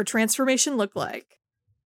what does your transformation look like?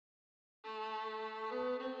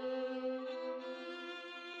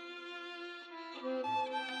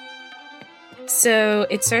 So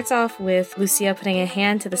it starts off with Lucia putting a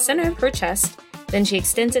hand to the center of her chest. Then she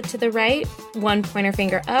extends it to the right, one pointer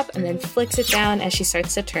finger up, and then flicks it down as she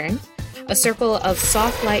starts to turn. A circle of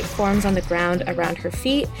soft light forms on the ground around her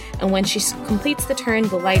feet, and when she completes the turn,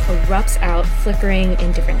 the light erupts out, flickering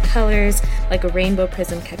in different colors, like a rainbow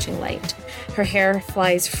prism catching light. Her hair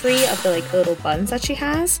flies free of the little buns that she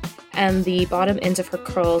has, and the bottom ends of her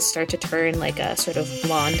curls start to turn like a sort of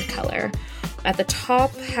blonde color. At the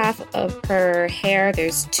top half of her hair,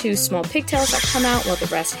 there's 2 small pigtails that come out while the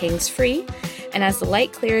rest hangs free. And as the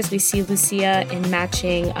light clears, we see Lucia in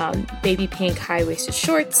matching baby pink high-waisted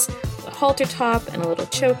shorts, a halter top, and a little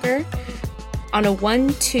choker. On a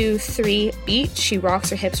 1, 2, 3 beat, she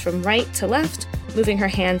rocks her hips from right to left, moving her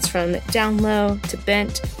hands from down low to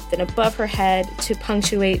bent, then above her head to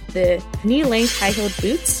punctuate the knee-length high-heeled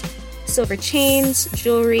boots, silver chains,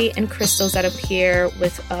 jewelry, and crystals that appear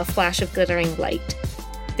with a flash of glittering light.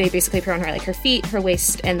 They basically appear on her, like her feet, her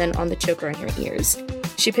waist, and then on the choker and her ears.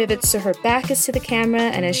 She pivots so her back is to the camera,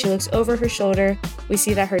 and as she looks over her shoulder, we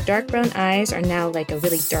see that her dark brown eyes are now like a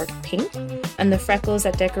really dark pink, and the freckles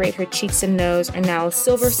that decorate her cheeks and nose are now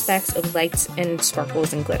silver specks of lights and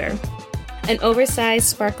sparkles and glitter. An oversized,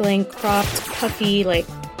 sparkling, cropped, puffy, like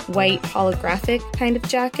white holographic kind of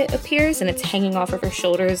jacket appears, and it's hanging off of her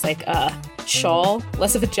shoulders like a shawl,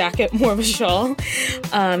 less of a jacket, more of a shawl.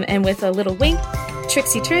 And with a little wink,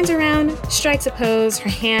 Trixie turns around, strikes a pose, her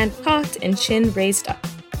hand cocked and chin raised up.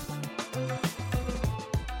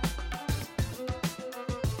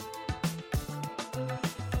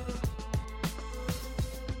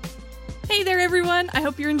 Hey there, everyone! I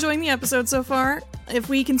hope you're enjoying the episode so far. If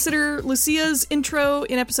we consider Lucia's intro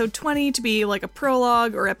in episode 20 to be like a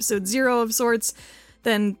prologue or episode 0 of sorts,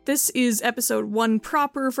 then this is episode 1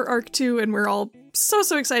 proper for Arc 2, and we're all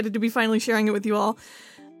so excited to be finally sharing it with you all.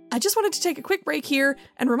 I just wanted to take a quick break here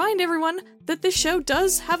and remind everyone that this show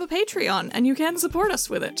does have a Patreon, and you can support us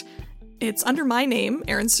with it. It's under my name,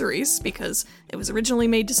 Aaron Cerise, because it was originally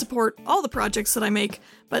made to support all the projects that I make,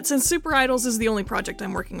 but since Super Idols is the only project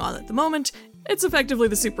I'm working on at the moment, it's effectively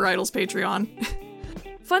the Super Idols Patreon.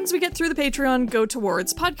 Funds we get through the Patreon go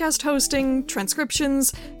towards podcast hosting,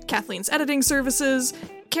 transcriptions, Kathleen's editing services,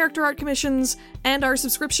 character art commissions, and our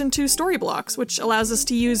subscription to Storyblocks, which allows us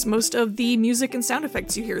to use most of the music and sound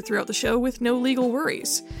effects you hear throughout the show with no legal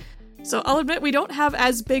worries. So I'll admit we don't have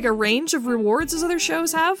as big a range of rewards as other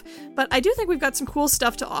shows have, but I do think we've got some cool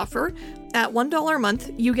stuff to offer. At $1 a month,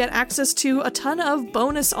 you get access to a ton of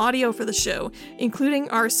bonus audio for the show, including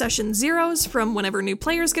our Session Zeros from whenever new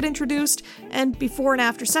players get introduced, and before and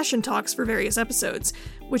after session talks for various episodes,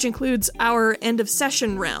 which includes our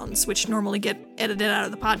end-of-session rounds, which normally get edited out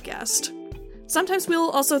of the podcast. Sometimes we'll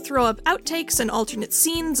also throw up outtakes and alternate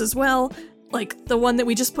scenes as well. Like, the one that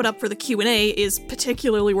we just put up for the Q&A is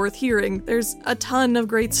particularly worth hearing. There's a ton of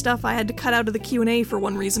great stuff I had to cut out of the Q&A for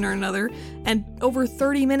one reason or another, and over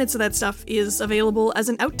 30 minutes of that stuff is available as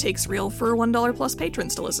an outtakes reel for $1 plus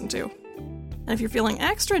patrons to listen to. And if you're feeling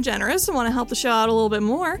extra generous and want to help the show out a little bit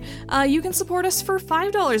more, you can support us for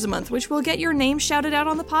 $5 a month, which will get your name shouted out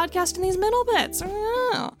on the podcast in these middle bits.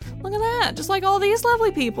 Oh, look at that, just like all these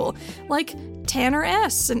lovely people. Like Tanner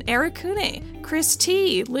S. and Eric Kune, Chris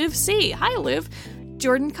T., Liv C., hi Liv,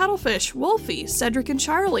 Jordan Cuttlefish, Wolfie, Cedric and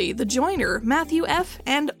Charlie, The Joiner, Matthew F.,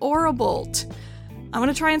 and Orabolt. I'm going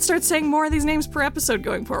to try and start saying more of these names per episode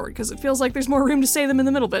going forward, because it feels like there's more room to say them in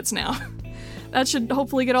the middle bits now. That should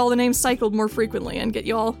hopefully get all the names cycled more frequently and get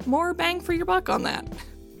you all more bang for your buck on that.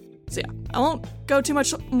 So yeah, I won't go too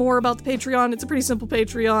much more about the Patreon. It's a pretty simple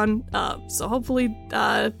Patreon, so hopefully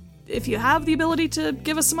if you have the ability to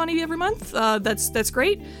give us some money every month, that's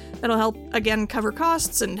great. That'll help, again, cover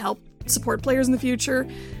costs and help support players in the future.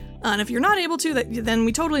 And if you're not able to, then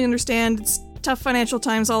we totally understand. It's tough financial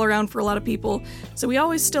times all around for a lot of people. So we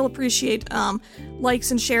always still appreciate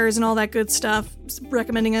likes and shares and all that good stuff.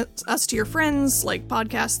 Recommending us to your friends, like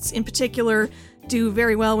podcasts in particular, do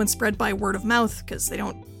very well when spread by word of mouth, because they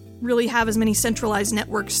don't really have as many centralized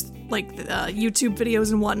networks like YouTube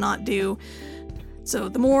videos and whatnot do. So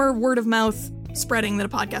the more word of mouth spreading that a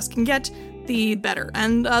podcast can get, the better.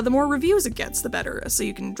 And the more reviews it gets, the better. So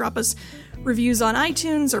you can drop us reviews on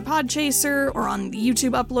iTunes or Podchaser or on the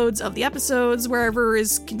YouTube uploads of the episodes, wherever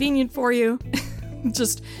is convenient for you.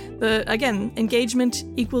 Just, again, engagement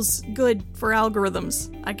equals good for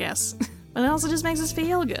algorithms, I guess. But it also just makes us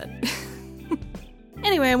feel good.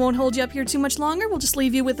 Anyway, I won't hold you up here too much longer. We'll just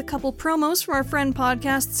leave you with a couple promos from our friend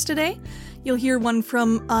podcasts today. You'll hear one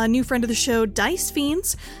from a new friend of the show, Dice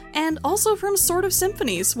Fiends, and also from Sort of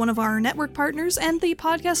Symphonies, one of our network partners and the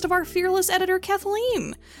podcast of our fearless editor,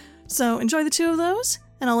 Kathleen. So enjoy the two of those,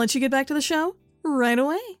 and I'll let you get back to the show right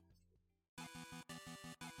away.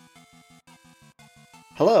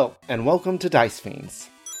 Hello, and welcome to Dice Fiends.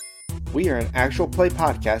 We are an actual play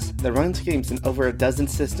podcast that runs games in over a dozen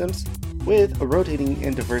systems with a rotating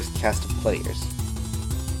and diverse cast of players.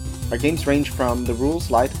 Our games range from the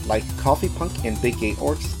rules light like Coffee Punk and Big Gay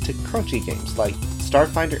Orcs to crunchy games like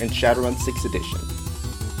Starfinder and Shadowrun 6th Edition.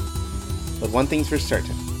 But one thing's for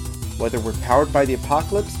certain, whether we're powered by the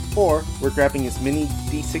apocalypse or we're grabbing as many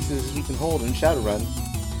D6s as we can hold in Shadowrun,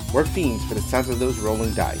 we're fiends for the sounds of those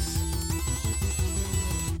rolling dice.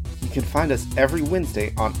 You can find us every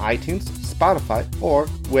Wednesday on iTunes, Spotify, or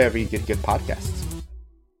wherever you get good podcasts.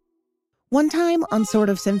 One time on Sort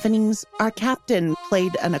of Symphonies, our captain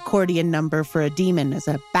played an accordion number for a demon as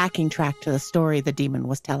a backing track to the story the demon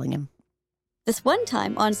was telling him. This one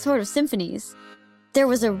time on Sort of Symphonies, there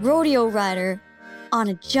was a rodeo rider on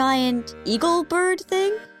a giant eagle bird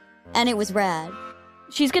thing, and it was rad.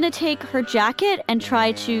 She's gonna take her jacket and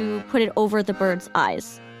try to put it over the bird's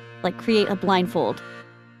eyes, like create a blindfold.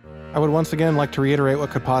 I would once again like to reiterate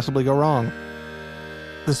what could possibly go wrong.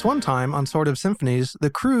 This one time on Sort of Symphonies,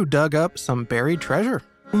 the crew dug up some buried treasure.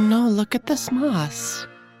 No, look at this moss.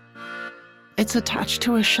 It's attached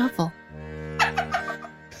to a shovel.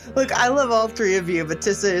 Look, I love all three of you, but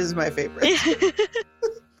Tissa is my favorite.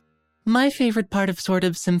 My favorite part of Sort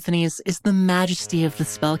of Symphonies is the majesty of the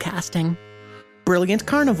spellcasting. Brilliant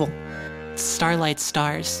Carnival. Starlight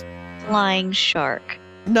Stars. Flying Shark.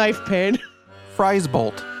 Knife Pain. Fries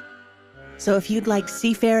Bolt. So if you'd like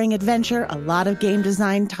seafaring adventure, a lot of game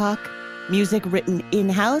design talk, music written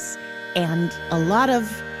in-house, and a lot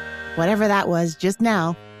of whatever that was just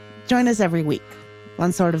now, join us every week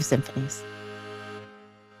on Sort of Symphonies.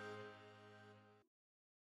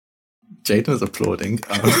 Jaden was applauding.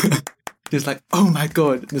 He's like, oh my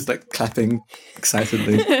god, just like clapping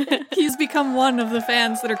excitedly. He's become one of the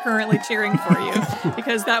fans that are currently cheering for you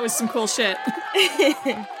because that was some cool shit.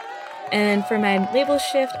 And for my label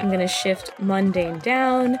shift, I'm going to shift mundane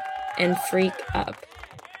down and freak up.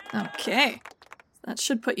 Okay. That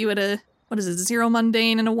should put you at a, 0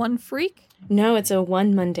 mundane and a 1 freak? No, it's a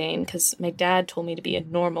 1 mundane because my dad told me to be a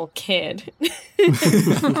normal kid.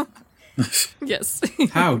 Yes.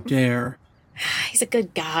 How dare. He's a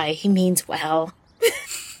good guy. He means well.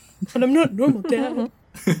 But I'm not normal, Dad.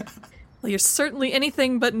 Well, you're certainly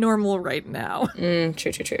anything but normal right now.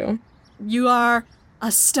 True. You are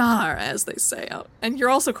a star, as they say. And you're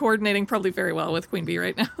also coordinating probably very well with Queen Bee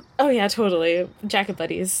right now. Oh, yeah, totally. Jacket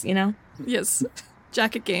buddies, you know? Yes.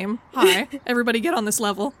 Jacket game. Hi. Everybody get on this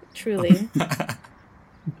level. Truly.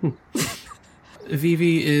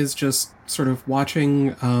 Vivi is just sort of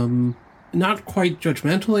watching, not quite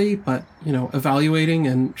judgmentally, but, evaluating,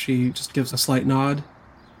 and she just gives a slight nod.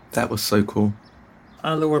 That was so cool.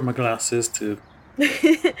 I'll lower my glasses too.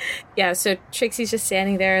 Yeah, so Trixie's just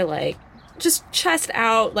standing there, like, just chest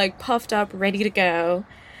out, like, puffed up, ready to go.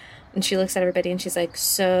 And she looks at everybody and she's like,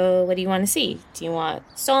 so what do you want to see? Do you want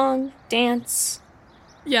song, dance?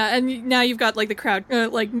 Yeah, and now you've got, like, the crowd,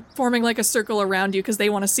 forming, like, a circle around you because they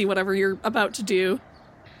want to see whatever you're about to do.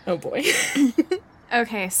 Oh, boy.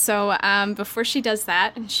 Okay, so before she does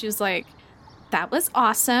that, she was like, that was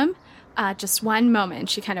awesome. Just one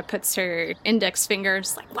moment. She kind of puts her index finger,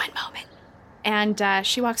 just like, one moment. And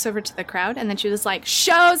she walks over to the crowd, and then she was like,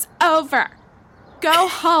 show's over. Go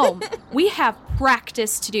home. We have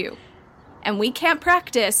practice to do. And we can't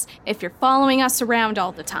practice if you're following us around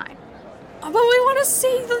all the time. But we want to see,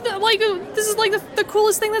 this is, the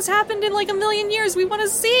coolest thing that's happened in, 1 million years. We want to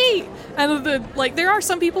see. And, there are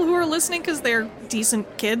some people who are listening because they're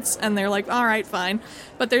decent kids, and they're like, all right, fine.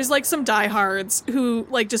 But there's, some diehards who,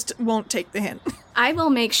 just won't take the hint. I will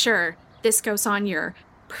make sure this goes on your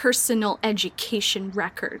personal education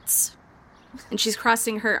records. And she's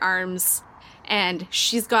crossing her arms, and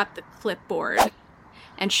she's got the clipboard,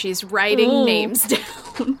 and she's writing names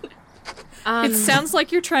down. It sounds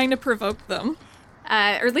like you're trying to provoke them.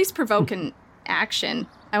 Or at least provoke an action.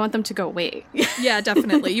 I want them to go away. Yeah,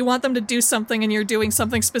 definitely. You want them to do something, and you're doing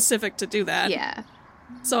something specific to do that. Yeah.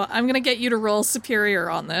 So I'm going to get you to roll superior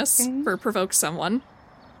on this for provoke someone.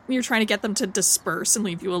 You're trying to get them to disperse and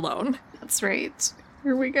leave you alone. That's right.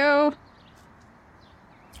 Here we go.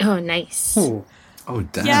 Oh, nice. Oh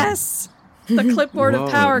damn. Yes! The clipboard of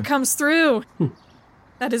power comes through.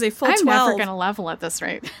 That is a full 12. I'm never going to level at this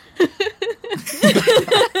rate.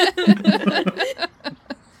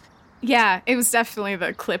 Yeah, it was definitely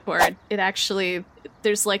the clipboard. It actually,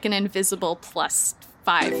 there's an invisible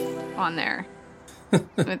 +5 on there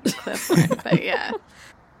with the clipboard, but yeah.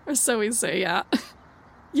 Or so we say, yeah.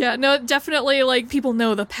 Yeah, no, definitely, people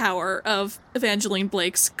know the power of Evangeline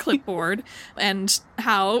Blake's clipboard and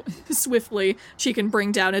how swiftly she can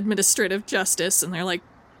bring down administrative justice, and they're like,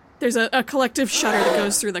 there's a collective shudder that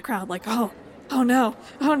goes through the crowd, oh no.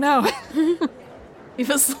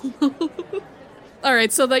 All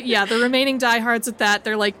right, so the remaining diehards at that,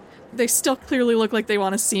 they're they still clearly look like they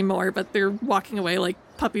want to see more, but they're walking away like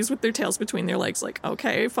puppies with their tails between their legs,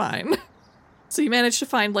 okay, fine. So you manage to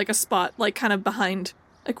find, a spot, kind of behind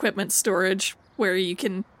equipment storage where you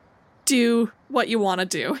can do what you want to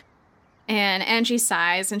do. And Angie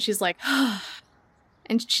sighs, and she's like,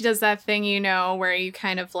 and she does that thing, where you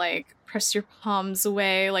kind of press your palms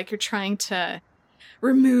away, like you're trying to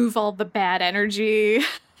remove all the bad energy.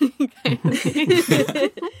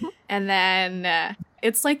 And then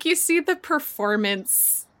it's like you see the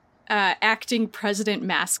performance acting president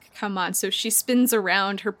mask come on. So she spins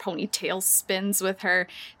around, her ponytail spins with her.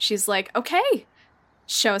 She's like, okay,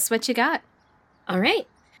 show us what you got. All right.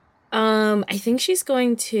 I think she's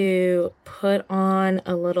going to put on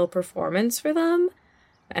a little performance for them.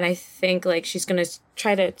 And I think, she's going to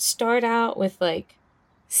try to start out with,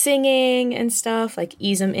 singing and stuff,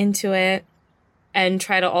 ease them into it. And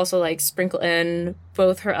try to also, sprinkle in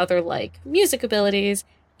both her other, music abilities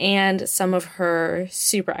and some of her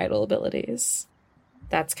super idol abilities.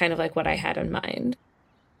 That's kind of, what I had in mind.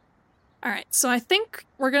 All right, so I think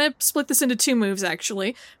we're going to split this into 2 moves,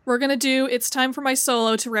 actually. We're going to do It's Time for My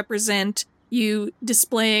Solo to represent you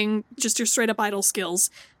displaying just your straight-up idol skills.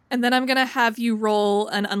 And then I'm going to have you roll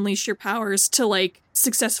and unleash your powers to,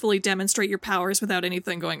 successfully demonstrate your powers without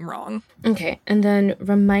anything going wrong. Okay, and then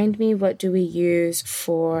remind me, what do we use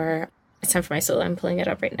for It's Time for My Solo? I'm pulling it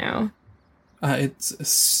up right now. It's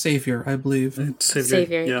Savior, I believe. It's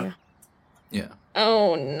Savior, yeah. Yeah.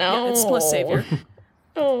 Oh, no. Yeah, it's plus Savior.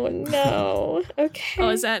 Oh no. Okay. Oh,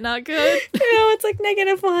 is that not good? No, it's like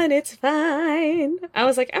 -1. It's fine. I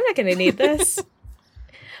was like, I'm not gonna need this.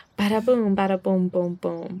 Bada boom, bada boom, boom,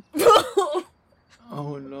 boom.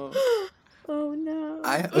 Oh no. Oh no.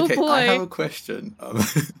 I boy. have a question.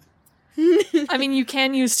 I mean, you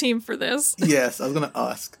can use team for this. Yes, I was gonna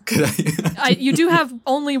ask. Could I? You do have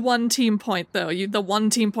only one team point, though. The one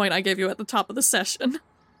team point I gave you at the top of the session.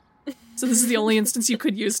 So this is the only instance you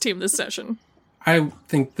could use team this session. I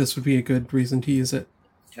think this would be a good reason to use it.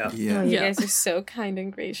 Yeah. Oh, you guys are so kind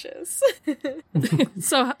and gracious.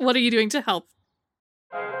 So what are you doing to help?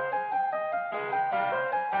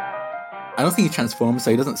 I don't think he transforms,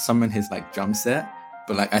 so he doesn't summon his like drum set.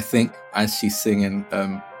 But like I think as she's singing,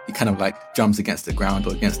 he kind of like jumps against the ground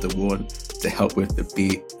or against the wall to help with the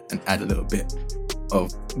beat and add a little bit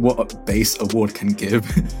of what a bass award can give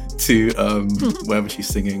to wherever she's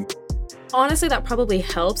singing. Honestly, that probably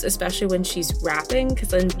helps, especially when she's rapping, because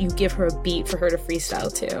then you give her a beat for her to freestyle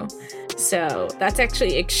to. So that's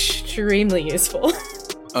actually extremely useful.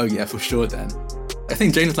 Oh yeah, for sure then. I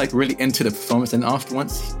think Jane is like really into the performance, and after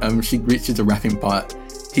once she reaches the rapping part,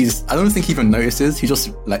 I don't think he even notices. He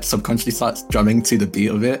just like subconsciously starts drumming to the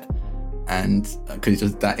beat of it, and because he's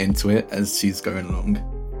just that into it as she's going along.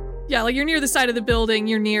 Yeah, like you're near the side of the building,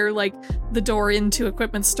 you're near like the door into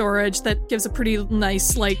equipment storage that gives a pretty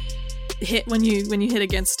nice like hit when you hit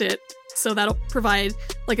against it. So that'll provide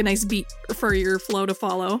like a nice beat for your flow to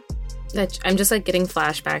follow. I'm just like getting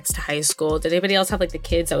flashbacks to high school. Did anybody else have like the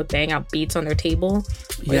kids that would bang out beats on their table?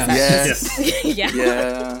 Yeah. Yes. Yeah.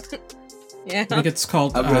 Yeah. Yeah. I think it's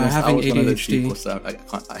called I'll be honest, I having was one of those ADHD. people, so I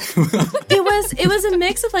can't lie. It was a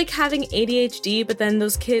mix of like having ADHD, but then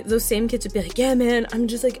those same kids would be like, yeah, man, I'm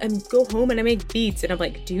go home and I make beats, and I'm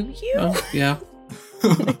like, do you? Oh, yeah.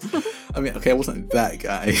 I mean, okay, I wasn't that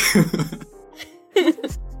guy.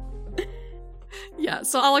 Yeah,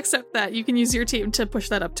 so I'll accept that. You can use your team to push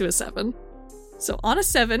that up to a 7. So on a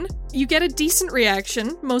 7, you get a decent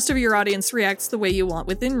reaction. Most of your audience reacts the way you want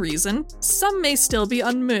within reason. Some may still be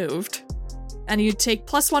unmoved. And you take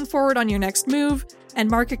 +1 forward on your next move and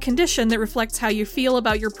mark a condition that reflects how you feel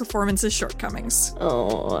about your performance's shortcomings.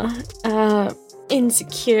 Oh,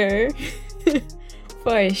 insecure.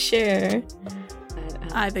 For sure.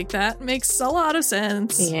 I think that makes a lot of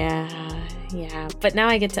sense. Yeah. But now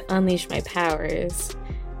I get to unleash my powers.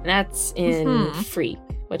 That's in Freak,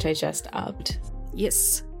 which I just upped.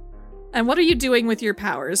 Yes. And what are you doing with your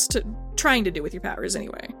powers? Trying to do with your powers,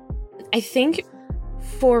 anyway? I think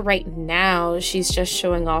for right now, she's just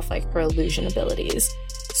showing off like her illusion abilities.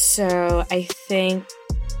 So I think...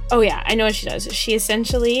 Oh yeah, I know what she does. She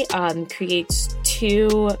essentially creates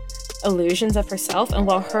 2 illusions of herself, and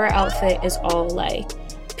while her outfit is all like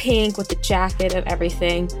pink with the jacket and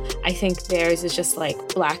everything, I think theirs is just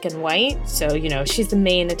like black and white, so she's the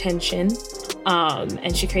main attention,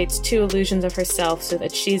 and she creates 2 illusions of herself so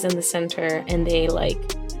that she's in the center, and they like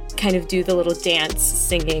kind of do the little dance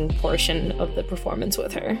singing portion of the performance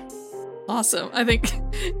with her. Awesome. I think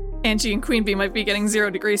Angie and Queen Bee might be getting 0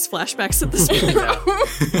 degrees flashbacks at this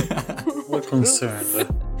point. We're concerned.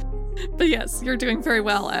 But yes, you're doing very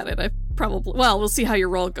well at it. We'll see how your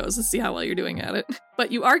roll goes and see how well you're doing at it.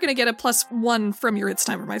 But you are going to get a +1 from your It's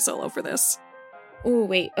Time for My Solo for this. Oh,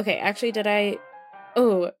 wait. Okay, actually, did I...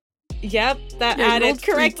 Oh, yep, that Yeah, you added rolled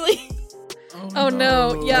correctly. Oh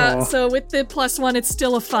no, yeah, so with the +1, it's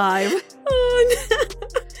still a 5. Oh,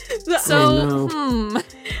 no. So,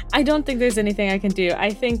 I don't think there's anything I can do.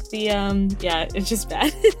 I think it's just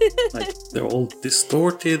bad. Like, they're all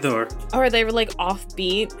distorted, or they were like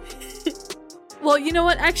offbeat. Well, you know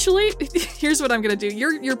what? Actually, here's what I'm gonna do.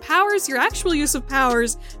 Your powers, your actual use of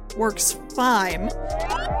powers works fine,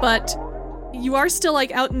 but you are still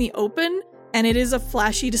like out in the open, and it is a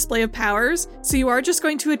flashy display of powers, so you are just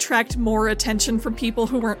going to attract more attention from people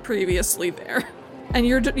who weren't previously there. And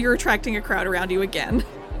you're attracting a crowd around you again.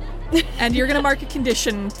 And you're gonna mark a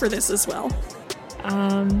condition for this as well.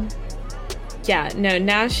 Yeah, no,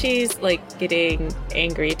 now she's like getting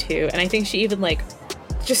angry too, and I think she even like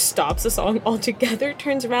just stops the song altogether,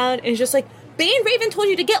 turns around, and is just like, Bane Raven told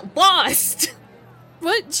you to get lost!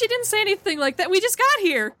 What? She didn't say anything like that. We just got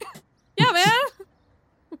here. Yeah, man.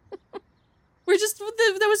 We're just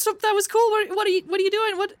that was cool. What are you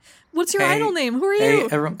doing? What's your idol name? Who are you? Hey,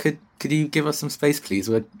 everyone, could you give us some space, please?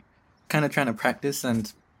 We're kind of trying to practice,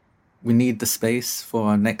 and we need the space for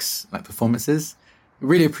our next performances.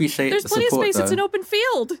 Really appreciate There's the plenty support, of space. though. It's an open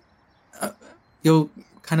field. You're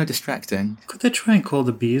kind of distracting. could I try and call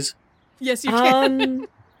the bees? Yes, you can.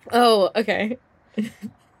 Oh, okay.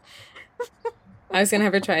 I was gonna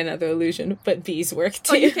have her try another illusion, but bees work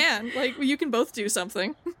too. Oh, you can. Like, you can both do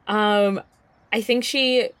something. I think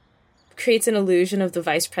she creates an illusion of the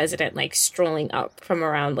vice president, like, strolling up from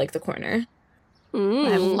around, like, the corner. Ooh.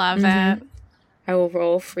 I love it. I will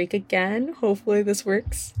roll freak again. Hopefully this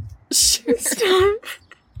works. Sure.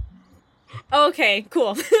 Okay,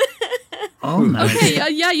 cool. Oh, nice.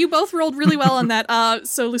 Okay, yeah, you both rolled really well on that.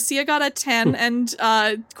 So Lucia got a 10 and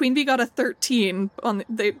Queen Bee got a 13.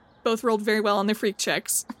 They both rolled very well on their freak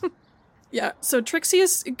checks. Yeah, so Trixie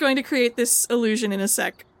is going to create this illusion in a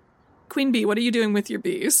sec. Queen Bee, what are you doing with your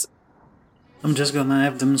bees? I'm just gonna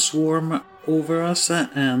have them swarm over us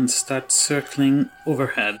and start circling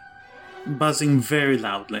overhead, buzzing very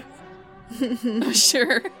loudly.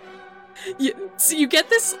 Sure. So you get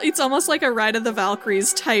this, it's almost like a Ride of the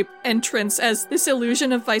Valkyries type entrance as this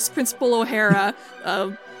illusion of Vice Principal O'Hara,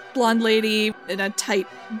 a blonde lady in a tight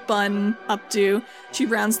bun updo. She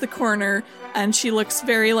rounds the corner and she looks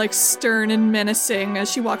very like stern and menacing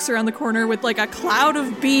as she walks around the corner with like a cloud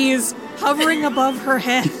of bees hovering above her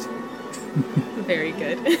head. Very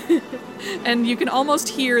good. And you can almost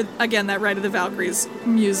hear, again, that Ride of the Valkyries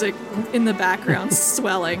music in the background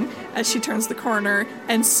swelling as she turns the corner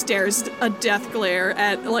and stares a death glare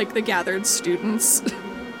at, like, the gathered students.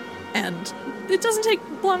 And it doesn't take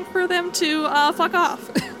long for them to fuck off.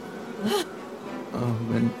 Oh,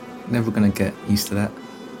 we're never gonna get used to that.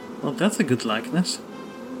 Well, that's a good likeness.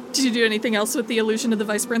 Did you do anything else with the illusion of the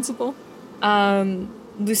vice principal?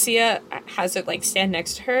 Lucia has it, like, stand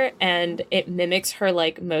next to her, and it mimics her,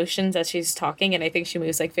 like, motions as she's talking, and I think she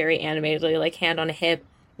moves, like, very animatedly, like, hand on hip,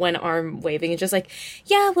 one arm waving, and just like,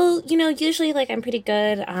 yeah, well, you know, usually, like, I'm pretty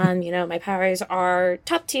good, you know, my powers are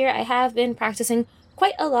top tier, I have been practicing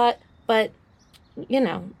quite a lot, but, you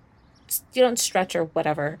know, you don't stretch or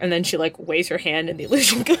whatever, and then she, like, waves her hand, and the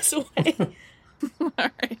illusion goes away.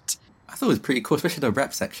 Alright. I thought it was pretty cool, especially the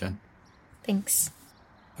rap section. Thanks.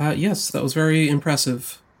 Yes, that was very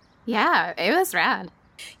impressive. Yeah, it was rad.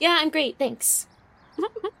 Yeah, I'm great, thanks.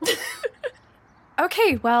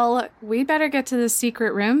 Okay, well, we better get to the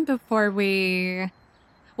secret room before we...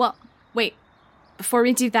 Well, wait. Before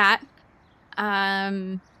we do that,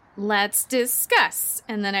 let's discuss.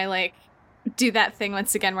 And then I, like, do that thing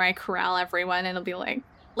once again where I corral everyone and it'll be like,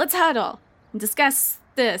 let's huddle and discuss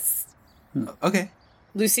this. Okay.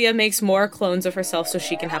 Lucia makes more clones of herself so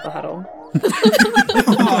she can have a huddle.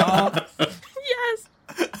 Yes!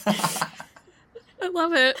 I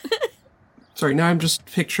love it. Sorry, now I'm just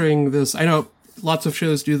picturing this. I know lots of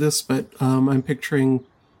shows do this, but I'm picturing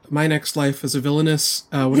My Next Life as a villainess.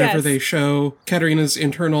 Whenever they show Katarina's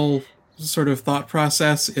internal sort of thought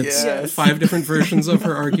process, it's 5 different versions of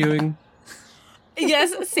her arguing.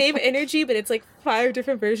 Yes, same energy, but it's like 5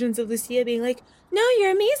 different versions of Lucia being like, no,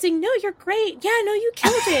 you're amazing. No, you're great. Yeah, no, you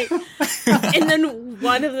killed it. And then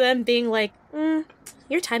one of them being like,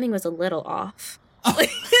 your timing was a little off. Oh,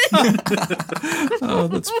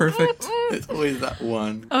 that's perfect. It's always that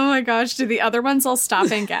one. Oh my gosh, do the other ones all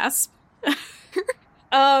stop and gasp?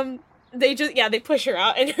 They just, they push her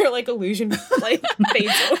out and her, like, illusion, like,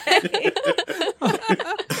 fades away.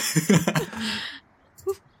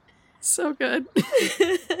 So good.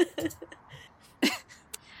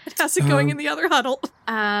 How's it going in the other huddle?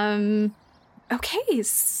 Okay,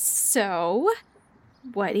 so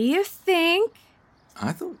what do you think?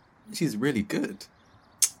 I thought she's really good.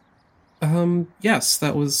 Yes,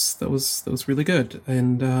 that was really good.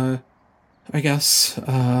 And I guess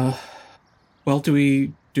well, do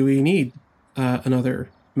we need another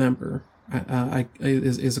member?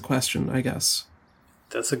 Is a question, I guess.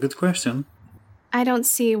 That's a good question. I don't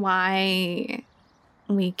see why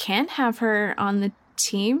we can't have her on the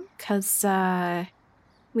team, because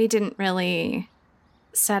we didn't really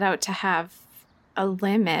set out to have a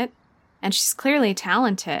limit, and she's clearly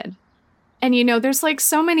talented. And, you know, there's, like,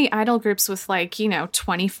 so many idol groups with, like, you know,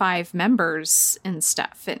 25 members and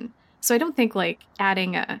stuff, and so I don't think, like,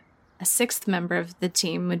 adding a 6th member of the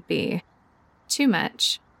team would be too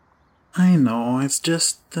much. I know, it's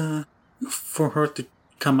just for her to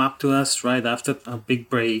come up to us right after a big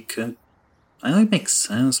break. I know it makes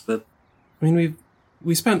sense, but... I mean,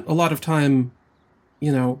 we spent a lot of time,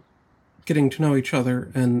 you know, getting to know each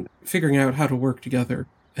other and figuring out how to work together.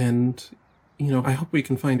 And, you know, I hope we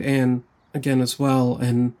can find Anne again as well.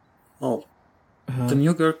 And the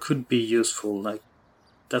new girl could be useful. Like,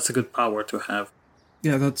 that's a good power to have.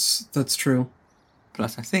 Yeah, that's true.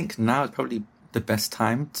 Plus, I think now is probably the best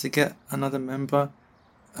time to get another member.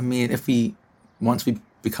 I mean, once we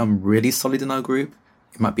become really solid in our group,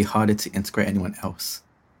 it might be harder to integrate anyone else.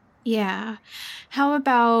 Yeah. How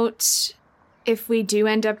about if we do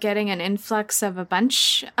end up getting an influx of a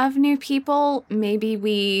bunch of new people, maybe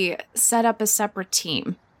we set up a separate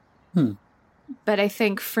team? But I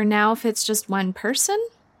think for now, if it's just one person,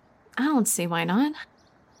 I don't see why not.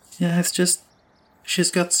 Yeah, it's just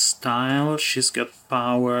she's got style, she's got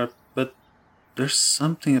power, but there's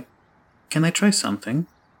something. Can I try something?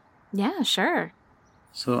 Yeah, sure.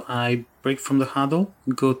 So I break from the huddle,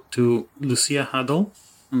 go to Lucia huddle,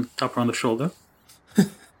 and tap her on the shoulder.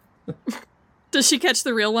 Does she catch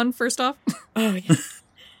the real one first off? Oh, yeah.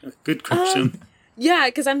 Good question. Yeah,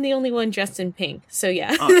 because I'm the only one dressed in pink. So,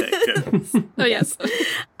 yeah. Okay, good. Oh, yes.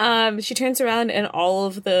 She turns around and all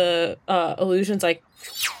of the illusions, like,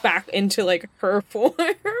 back into, like, her form.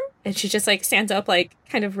 And she just, like, stands up, like,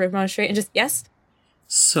 kind of remonstrate and just, yes?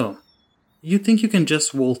 So, you think you can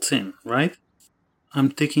just waltz in, right? I'm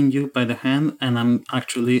taking you by the hand and I'm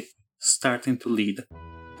actually starting to lead.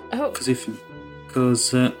 Oh. Because if you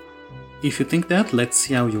think that, let's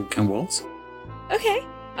see how you can waltz. Okay.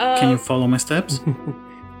 Can you follow my steps?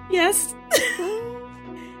 Yes.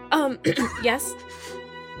 Yes.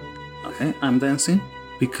 Okay, I'm dancing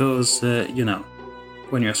because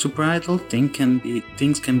when you're super idle,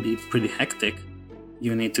 things can be pretty hectic.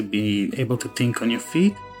 You need to be able to think on your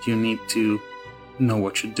feet. You need to know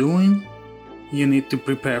what you're doing. You need to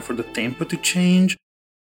prepare for the tempo to change.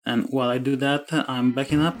 And while I do that, I'm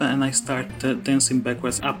backing up and I start dancing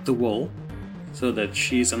backwards up the wall so that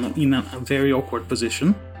she's in a very awkward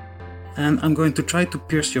position. And I'm going to try to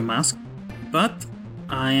pierce your mask, but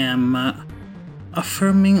I am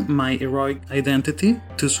affirming my heroic identity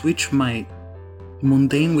to switch my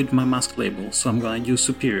mundane with my mask label. So I'm going to use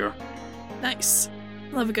superior. Nice.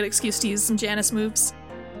 Love a good excuse to use some Janice moves.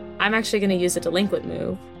 I'm actually going to use a delinquent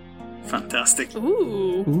move. Fantastic.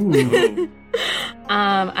 Ooh.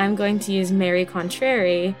 I'm going to use Mary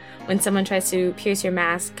Contrary. When someone tries to pierce your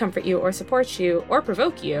mask, comfort you, or support you, or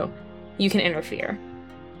provoke you, you can interfere.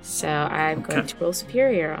 So I'm going to roll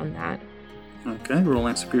superior on that. Okay,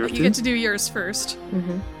 rolling superior. You get to do yours first.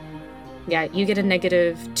 Mm-hmm. Yeah, you get a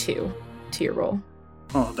 -2 to your roll.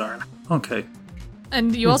 Oh, darn. Okay.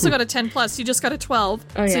 And you also got a 10 plus. You just got a 12.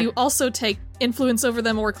 Oh, yeah. So you also take influence over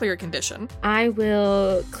them or clear condition. I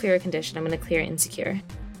will clear a condition. I'm going to clear insecure.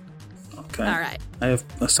 Okay. All right. I have,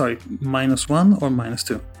 -1 or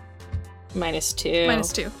 -2? -2.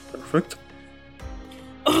 -2. Perfect.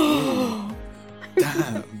 Oh!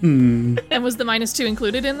 Damn. And was the -2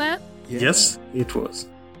 included in that? Yeah. Yes, it was.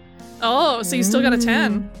 Oh, so you still got a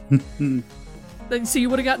 10. So you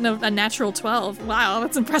would have gotten a natural 12. Wow,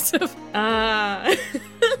 that's impressive.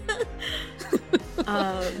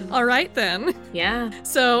 All right, then. Yeah.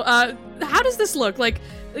 So, how does this look? Like,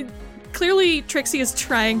 clearly Trixie is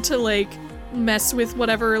trying to, like, mess with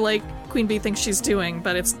whatever, like, Queen Bee thinks she's doing,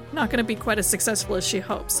 but it's not going to be quite as successful as she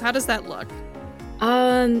hopes. How does that look?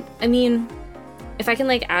 I mean, if I can,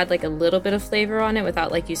 like, add, like, a little bit of flavor on it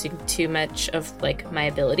without, like, using too much of, like, my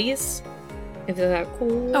abilities. Is that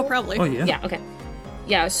cool? Oh, probably. Oh, yeah. Yeah, okay.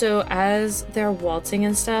 Yeah, so as they're waltzing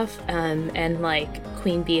and stuff, and, like,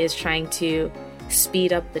 Queen Bee is trying to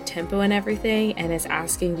speed up the tempo and everything, and is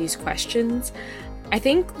asking these questions, I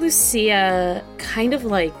think Lucia kind of,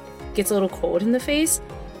 like, gets a little cold in the face,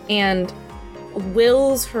 and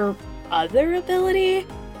wills her other ability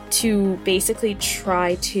to basically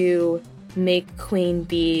try to make Queen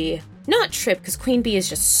Bee not trip, because Queen Bee is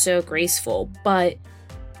just so graceful, but,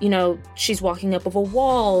 you know, she's walking up of a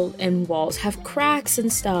wall, and walls have cracks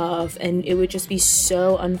and stuff, and it would just be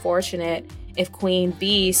so unfortunate if Queen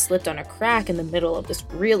Bee slipped on a crack in the middle of this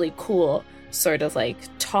really cool sort of, like,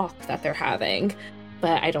 talk that they're having.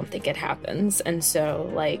 But I don't think it happens, and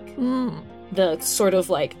so, like, the sort of,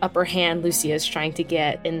 like, upper hand Lucia is trying to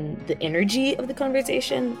get in the energy of the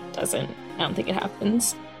conversation I don't think it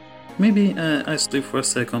happens. Maybe I sleep for a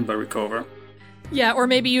second but recover. Yeah, or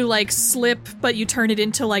maybe you, like, slip, but you turn it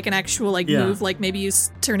into, like, an actual, like, move. Like, maybe you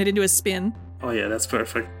turn it into a spin. Oh, yeah, that's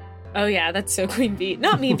perfect. Oh, yeah, that's so Queen Bee.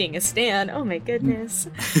 Not me being a stan. Oh, my goodness.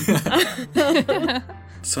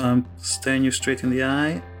 So I'm staring you straight in the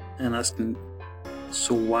eye and asking,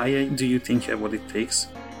 so why do you think you have what it takes?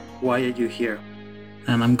 Why are you here?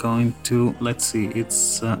 And I'm going to, let's see,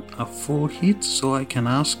 it's a full hit, so I can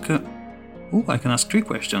ask... I can ask 3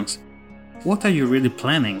 questions. What are you really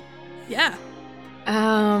planning? Yeah.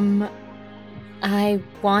 I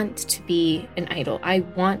want to be an idol. I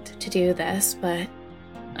want to do this, but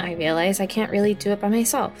I realize I can't really do it by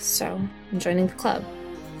myself, so I'm joining the club.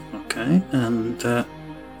 Okay, and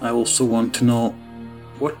I also want to know,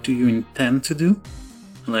 what do you intend to do?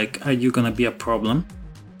 Like, are you gonna be a problem?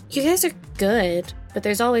 You guys are good, but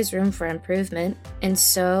there's always room for improvement, and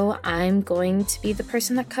so I'm going to be the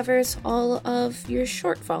person that covers all of your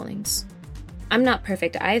shortfallings. I'm not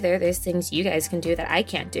perfect either. There's things you guys can do that I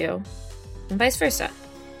can't do, and vice versa.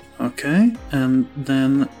 Okay, and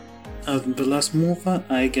then the last move,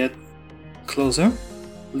 I get closer,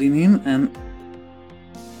 lean in, and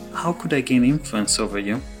how could I gain influence over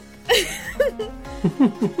you?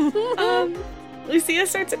 Lucia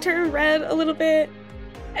starts to turn red a little bit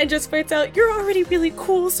and just points out, you're already really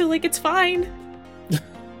cool, so like it's fine.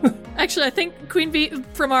 Actually, I think Queen Bee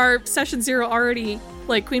from our session 0 already,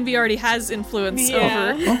 like Queen Bee already has influence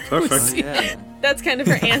over. Oh, perfect. Lucia. That's kind of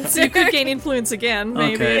her answer. You could gain influence again,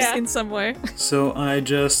 maybe, Okay. in some way. So I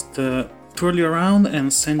just twirl you around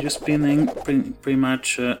and send you spinning pretty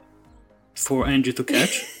much for Angie to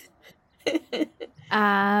catch.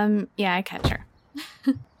 Yeah, I catch her.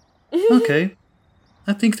 Okay.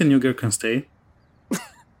 I think the new girl can stay.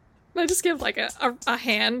 I just give like a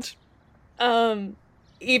hand.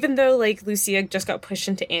 Even though like Lucia just got pushed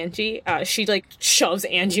into Angie, she like shoves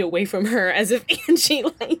Angie away from her as if Angie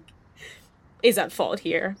like is at fault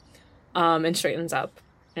here, and straightens up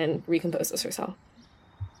and recomposes herself.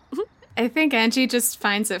 I think Angie just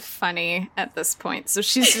finds it funny at this point, so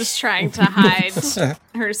she's just trying to hide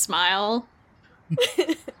her smile.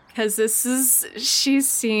 Because she's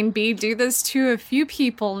seen Bee do this to a few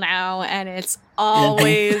people now, and it's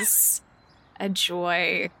always a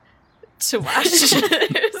joy to watch.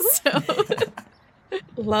 So.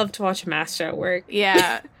 Love to watch a master at work.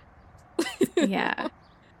 Yeah. Yeah.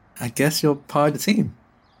 I guess you're part of the team.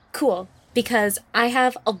 Cool, because I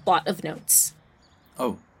have a lot of notes.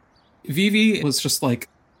 Oh. Vivi was just like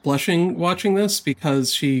blushing watching this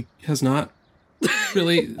because she has not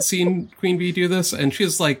really seen Queen Bee do this, and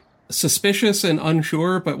she's like suspicious and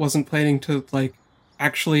unsure, but wasn't planning to like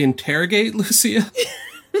actually interrogate Lucia.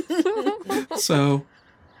 So,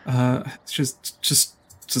 just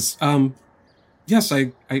yes,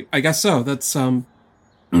 I guess so. That's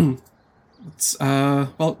it's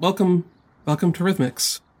well, welcome to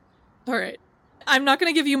Rhythmix. All right. I'm not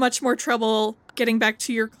going to give you much more trouble getting back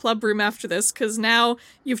to your club room after this, because now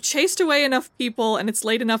you've chased away enough people and it's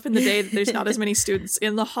late enough in the day that there's not as many students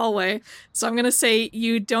in the hallway. So I'm going to say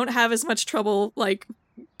you don't have as much trouble, like,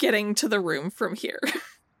 getting to the room from here.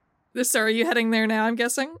 So are you heading there now, I'm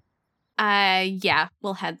guessing? Yeah,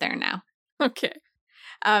 we'll head there now. Okay.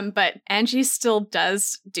 But Angie still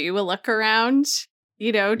does do a look around,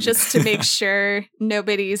 just to make sure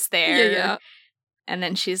nobody's there. Yeah. And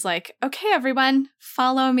then she's like, okay, everyone,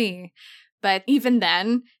 follow me. But even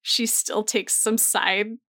then, she still takes some side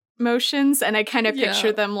motions, and I kind of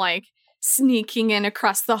picture them like sneaking in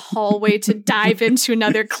across the hallway to dive into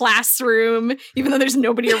another classroom, even though there's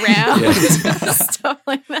nobody around. Yeah. Stuff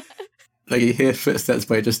like that. Like you hear footsteps,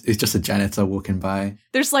 but it's just a janitor walking by.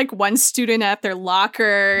 There's like one student at their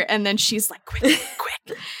locker, and then she's like, quick,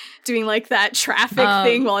 doing like that traffic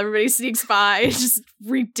thing while everybody sneaks by. Just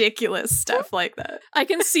ridiculous stuff like that. I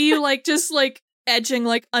can see you like just like edging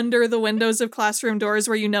like under the windows of classroom doors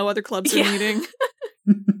where other clubs are meeting.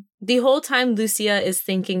 The whole time Lucia is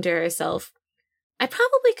thinking to herself, I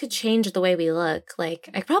probably could change the way we look. Like,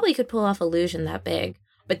 I probably could pull off illusion that big,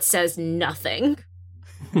 but says nothing.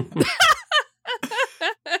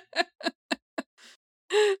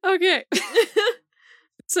 Okay.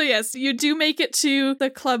 So yes, you do make it to the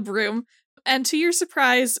club room, and to your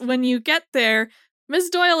surprise, when you get there, Ms.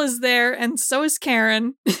 Doyle is there, and so is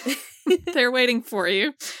Karen. They're waiting for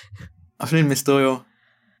you. Afternoon, Miss Doyle.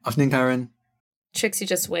 Afternoon, Karen. Trixie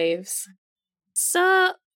just waves.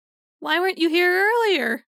 So, why weren't you here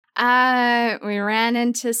earlier? We ran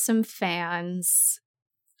into some fans.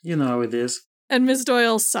 You know how it is. And Ms.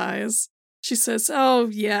 Doyle sighs. She says, oh,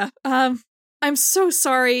 yeah, I'm so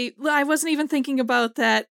sorry. I wasn't even thinking about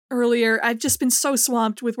that earlier. I've just been so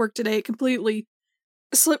swamped with work today. It completely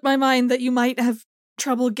slipped my mind that you might have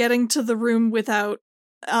trouble getting to the room without,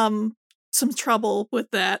 some trouble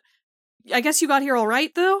with that. I guess you got here all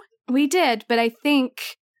right, though? We did, but I think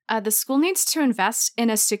the school needs to invest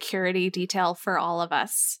in a security detail for all of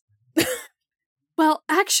us. Well,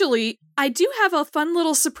 actually, I do have a fun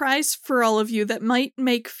little surprise for all of you that might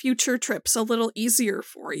make future trips a little easier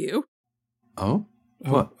for you. Oh?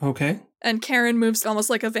 What? Okay. And Karen moves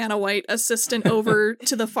almost like a Vanna White assistant over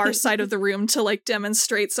to the far side of the room to like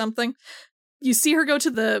demonstrate something. You see her go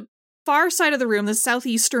to the far side of the room, the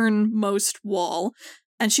southeasternmost wall,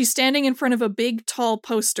 and she's standing in front of a big, tall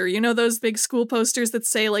poster. You know those big school posters that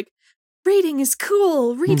say, like, reading is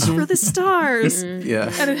cool, reach for the stars.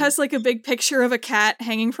 Yeah. And it has, like, a big picture of a cat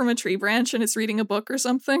hanging from a tree branch, and it's reading a book or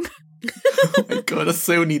something. Oh my god, there's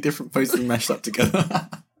so many different posters mashed up together.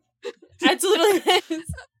 That's literally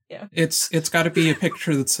nice. Yeah. It's got to be a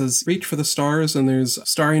picture that says reach for the stars, and there's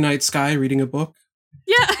Starry Night Sky reading a book.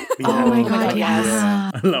 Yeah. Oh my god, yes.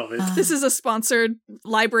 yeah. I love it. This is a sponsored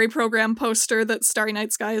library program poster that Starry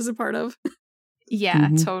Night Sky is a part of. Yeah,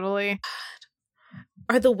 Mhm. totally.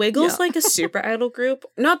 Are the Wiggles Yeah. like a super idol group?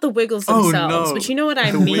 Not the Wiggles Oh, themselves, no. but you know what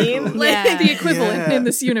I The mean? Wiggles. Like, Yeah. The equivalent Yeah. in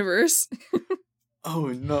this universe. Oh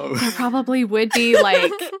no. There probably would be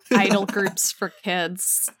like idol groups for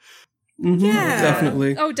kids. Mhm, Yeah.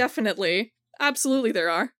 Definitely. Oh, definitely. Absolutely there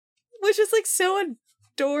are. which is like so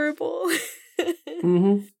adorable.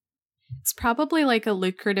 Mm-hmm. It's probably like a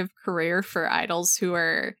lucrative career for idols who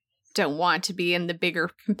don't want to be in the bigger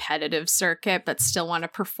competitive circuit but still want to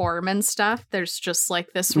perform and stuff. There's just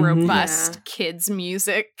like this Mhm. robust Yeah. kids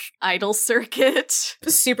music idol circuit.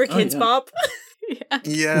 Super Kids yeah. Bop. Yeah.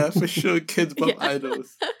 Yeah, for sure. Kids Bop Yeah.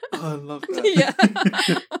 Idols. Oh, I love that.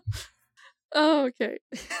 Yeah. Oh, okay.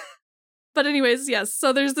 But anyways, yes.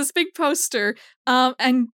 So there's this big poster,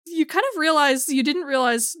 and you kind of you didn't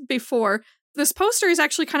realize before, this poster is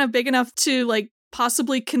actually kind of big enough to like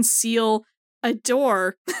possibly conceal a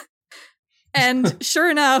door. And sure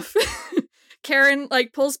enough, Karen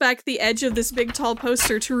like pulls back the edge of this big tall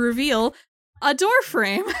poster to reveal a door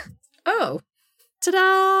frame. Oh.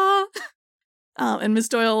 Ta-da! And Miss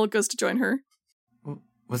Doyle goes to join her.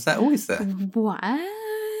 Was that always there? What?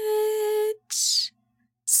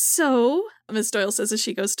 So, Miss Doyle says as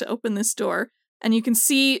she goes to open this door, and you can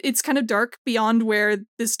see it's kind of dark beyond where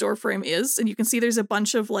this door frame is, and you can see there's a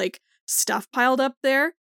bunch of like stuff piled up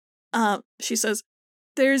there. She says,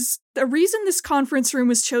 there's a reason this conference room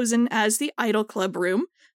was chosen as the Idol Club room.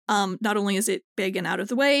 Not only is it big and out of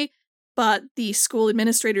the way, but the school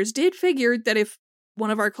administrators did figure that if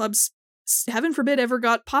one of our clubs, heaven forbid, ever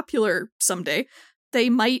got popular someday, they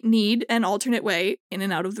might need an alternate way in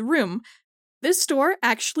and out of the room. This door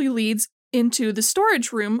actually leads into the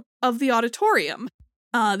storage room of the auditorium.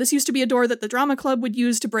 This used to be a door that the drama club would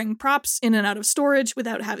use to bring props in and out of storage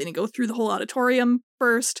without having to go through the whole auditorium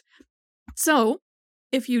first. So,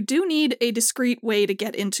 if you do need a discreet way to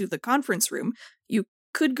get into the conference room, you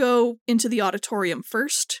could go into the auditorium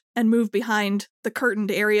first and move behind the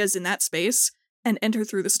curtained areas in that space and enter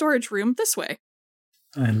through the storage room this way.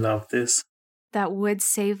 I love this. That would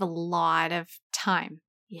save a lot of time.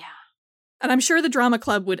 Yeah. And I'm sure the drama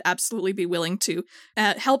club would absolutely be willing to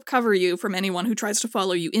help cover you from anyone who tries to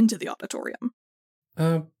follow you into the auditorium.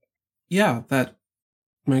 Yeah, that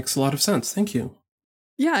makes a lot of sense. Thank you.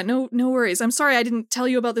 Yeah, no worries. I'm sorry I didn't tell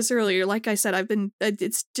you about this earlier. Like I said,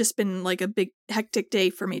 it's just been like a big hectic day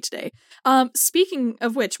for me today. Speaking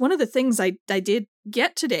of which, one of the things I did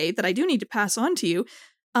get today that I do need to pass on to you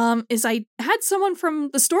is I had someone from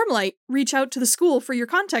the Stormlight reach out to the school for your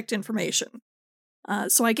contact information.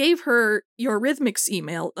 So I gave her your Rhythmics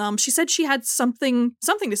email. She said she had something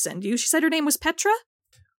to send you. She said her name was Petra.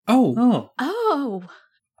 Oh. Oh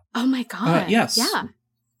my god. Yes. Yeah.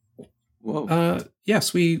 Whoa.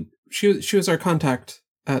 Yes, she was our contact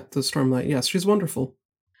at the Stormlight. Yes, she's wonderful.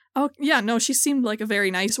 Oh, yeah, no, she seemed like a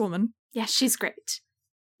very nice woman. Yeah, she's great.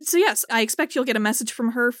 So yes, I expect you'll get a message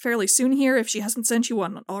from her fairly soon here if she hasn't sent you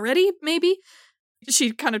one already, maybe.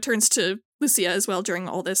 She kind of turns to Lucia as well during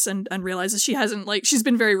all this and realizes she hasn't, she's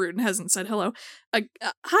been very rude and hasn't said hello.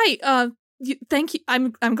 Hi, thank you.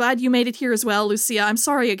 I'm glad you made it here as well, Lucia. I'm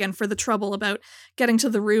sorry again for the trouble about getting to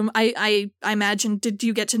the room. I imagine, did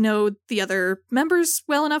you get to know the other members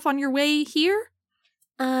well enough on your way here?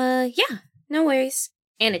 Yeah, no worries.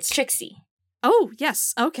 And it's Trixie. Oh,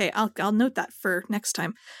 yes. Okay, I'll note that for next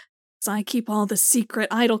time. So I keep all the secret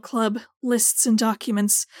Idol Club lists and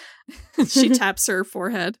documents. She taps her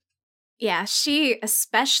forehead. Yeah, she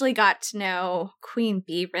especially got to know Queen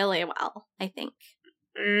Bee really well, I think.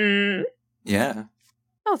 Yeah.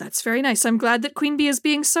 Oh, that's very nice. I'm glad that Queen Bee is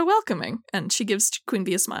being so welcoming. And she gives Queen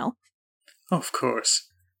Bee a smile. Of course.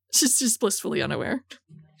 She's just blissfully unaware.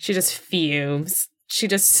 She just fumes. She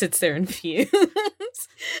just sits there and fumes.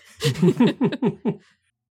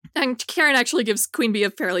 And Karen actually gives Queen Bee a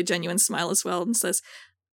fairly genuine smile as well and says,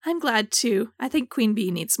 I'm glad too. I think Queen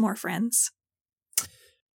Bee needs more friends.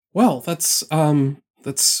 Well, that's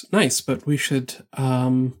nice, but we should,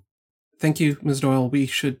 thank you, Ms. Doyle. We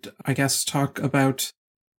should, I guess, talk about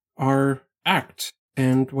our act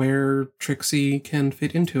and where Trixie can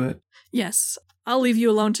fit into it. Yes, I'll leave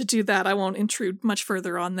you alone to do that. I won't intrude much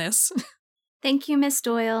further on this. Thank you, Miss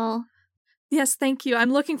Doyle. Yes, thank you.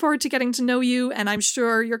 I'm looking forward to getting to know you, and I'm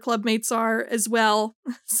sure your clubmates are as well.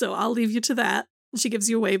 So I'll leave you to that. She gives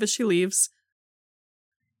you a wave as she leaves.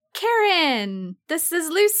 Karen, this is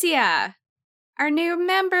Lucia, our new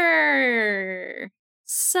member.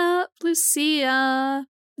 Sup, Lucia?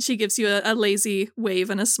 She gives you a lazy wave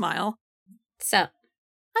and a smile. Sup?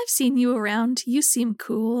 I've seen you around. You seem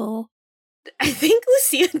cool. I think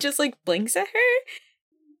Lucia just like blinks at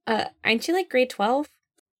her. Aren't you like grade 12?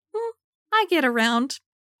 I get around.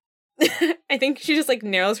 I think she just like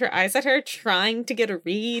narrows her eyes at her, trying to get a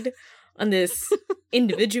read on this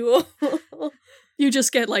individual. You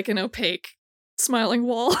just get like an opaque smiling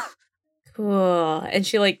wall. Cool. And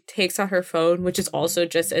she like takes out her phone, which is also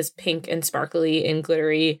just as pink and sparkly and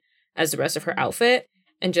glittery as the rest of her outfit,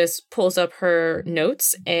 and just pulls up her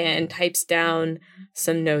notes and types down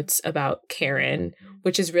some notes about Karen,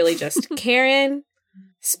 which is really just Karen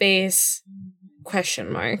space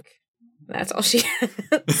question mark. That's all she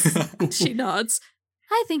has. She nods.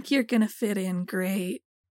 I think you're gonna fit in great.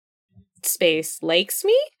 Space likes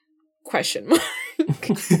me? Question mark.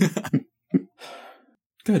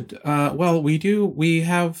 Good. Well, we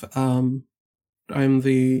have, I'm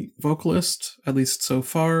the vocalist, at least so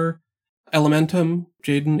far. Elementum,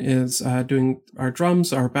 Jaden, is doing our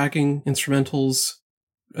drums, our backing instrumentals.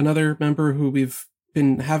 Another member who we've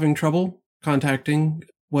been having trouble contacting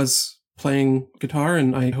was playing guitar,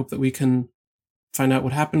 and I hope that we can find out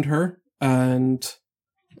what happened to her. And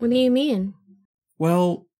what do you mean?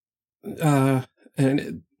 Well,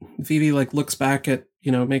 and Vivi like looks back at,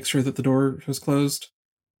 makes sure that the door was closed.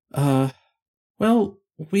 Well,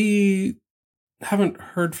 we haven't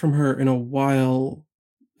heard from her in a while,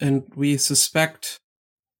 and we suspect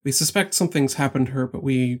something's happened to her, but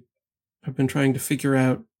we have been trying to figure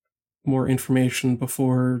out more information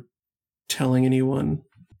before telling anyone.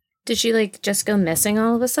 Did she like just go missing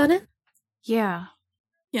all of a sudden? Yeah.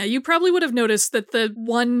 Yeah, you probably would have noticed that the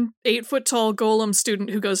one 8-foot-tall golem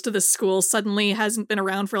student who goes to this school suddenly hasn't been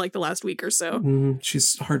around for like the last week or so.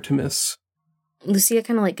 She's hard to miss. Lucia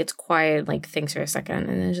kind of like gets quiet, like thinks for a second,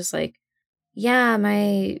 and then just like, yeah,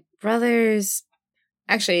 my brother's...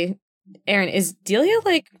 Actually, Aaron, is Delia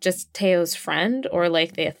like just Teo's friend, or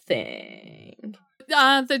like they a thing?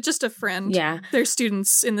 They're just a friend. Yeah. They're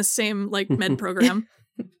students in the same like med program.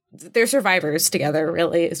 They're survivors together,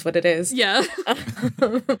 really, is what it is. Yeah.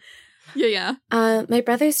 Yeah. My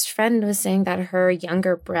brother's friend was saying that her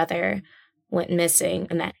younger brother went missing,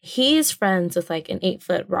 and that he's friends with like an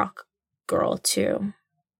 8-foot rock girl too.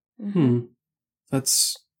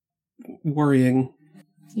 That's worrying.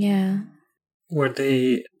 Yeah. Were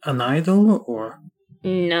they an idol or?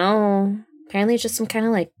 No. Apparently just some kind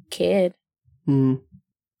of like kid.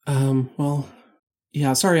 Well,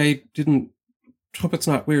 yeah, sorry, I didn't... Hope it's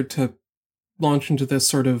not weird to launch into this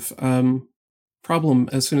sort of problem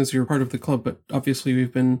as soon as you're part of the club, but obviously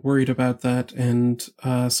we've been worried about that and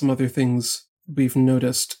some other things we've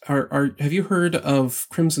noticed. Have you heard of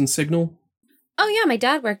Crimson Signal? Oh yeah, my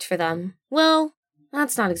dad worked for them. Well,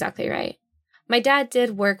 that's not exactly right. My dad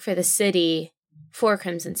did work for the city for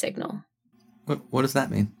Crimson Signal. What does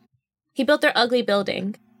that mean? He built their ugly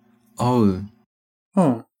building. Oh.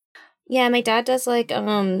 Yeah, my dad does like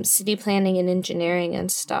city planning and engineering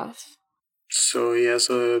and stuff. So he has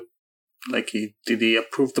did he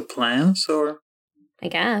approve the plans or? I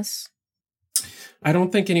guess. I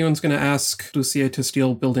don't think anyone's going to ask Lucia to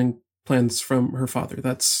steal building plans from her father.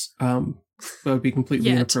 That would be completely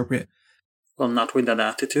inappropriate. Well, not with that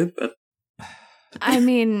attitude, but... I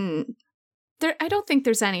mean, I don't think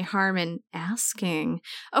there's any harm in asking.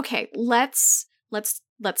 Okay, let's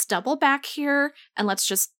double back here and let's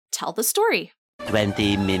just tell the story.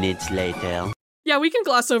 20 minutes later. Yeah, we can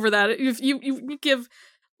gloss over that. If you give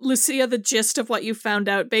Lucia the gist of what you found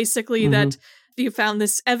out, basically that you found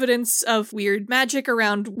this evidence of weird magic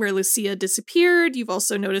around where Lucia disappeared. You've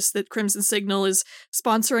also noticed that Crimson Signal is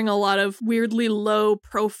sponsoring a lot of weirdly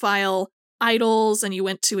low-profile idols, and you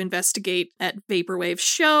went to investigate at Vaporwave's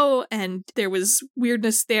show, and there was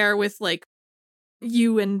weirdness there with, like,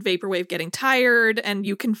 you and Vaporwave getting tired, and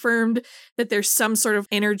you confirmed that there's some sort of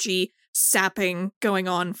energy sapping going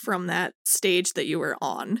on from that stage that you were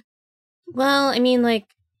on. Well, I mean, like,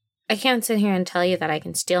 I can't sit here and tell you that I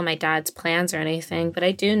can steal my dad's plans or anything, but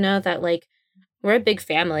I do know that, like, we're a big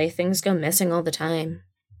family. Things go missing all the time.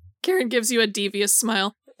 Karen gives you a devious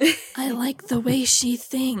smile. I like the way she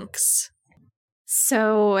thinks.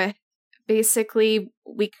 So, basically,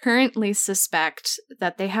 we currently suspect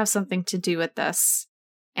that they have something to do with this,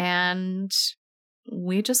 and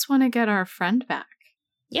we just want to get our friend back.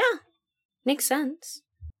 Yeah, makes sense.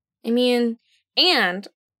 I mean, and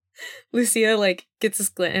Lucia, like, gets this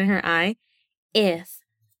glint in her eye. If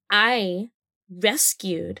I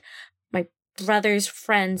rescued my brother's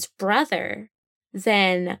friend's brother,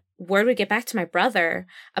 then word would get back to my brother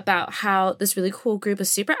about how this really cool group of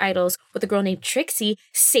super idols with a girl named Trixie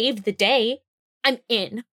saved the day. I'm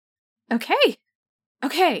in. Okay.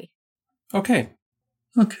 Okay. Okay.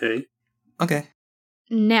 Okay.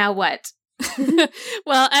 Now what?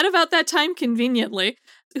 Well, at about that time, conveniently,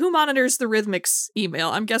 who monitors the Rhythmix email?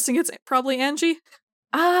 I'm guessing it's probably Angie?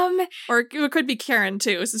 Or it could be Karen,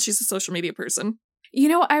 too, since she's a social media person.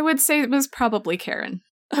 I would say it was probably Karen.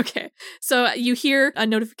 Okay, so you hear a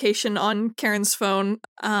notification on Karen's phone.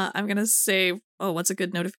 I'm gonna say, what's a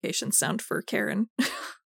good notification sound for Karen?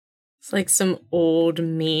 It's like some old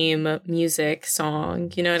meme music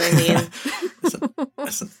song, you know what I mean?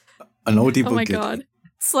 That's an oldie but Oh my goodie. god.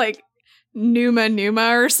 It's like Numa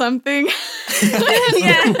or something.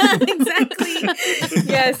 Yeah, exactly.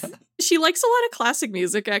 Yes. She likes a lot of classic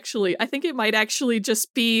music, actually. I think it might actually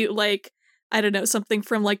just be like, I don't know, something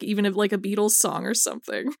from like even like a Beatles song or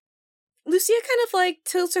something. Lucia kind of like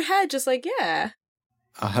tilts her head, just like, yeah.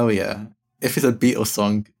 Oh, hell yeah. If it's a Beatles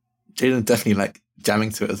song, Jaden's definitely like jamming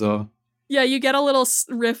to it as well. Yeah, you get a little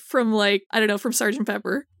riff from like, I don't know, from Sgt.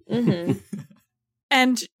 Pepper. Mm-hmm.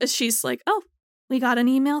 And she's like, oh, we got an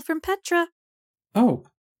email from Petra. Oh,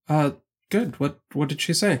 good. What did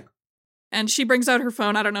she say? And she brings out her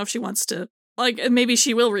phone. I don't know if she wants to, like, maybe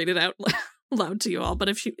she will read it out loud to you all, but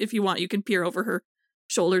if you want, you can peer over her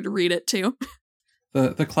shoulder to read it too.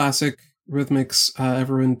 The classic Rhythmix,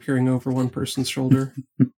 everyone peering over one person's shoulder.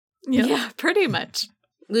 Yeah, pretty much.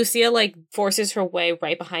 Lucia like forces her way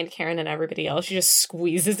right behind Karen and everybody else. She just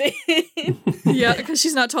squeezes in. Yeah, because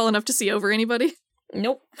she's not tall enough to see over anybody.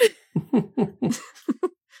 Nope.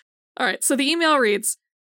 All right, so the email reads,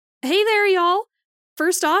 hey there, y'all.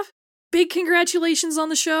 First off, big congratulations on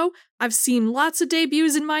the show. I've seen lots of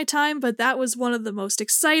debuts in my time, but that was one of the most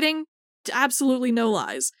exciting. Absolutely no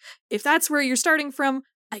lies. If that's where you're starting from,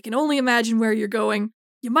 I can only imagine where you're going.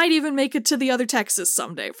 You might even make it to the other Texas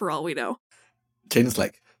someday, for all we know. Jaden's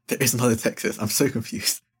like, there is another Texas. I'm so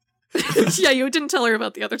confused. Yeah, you didn't tell her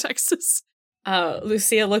about the other Texas.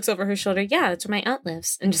 Lucia looks over her shoulder. Yeah, that's where my aunt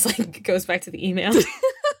lives. And just like goes back to the email.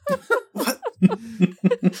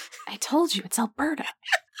 I told you, it's Alberta.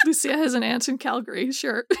 Lucia has an aunt in Calgary,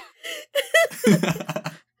 sure.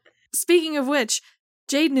 Speaking of which,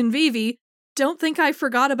 Jaden and Vivi, don't think I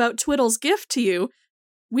forgot about Twiddle's gift to you.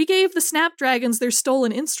 We gave the Snapdragons their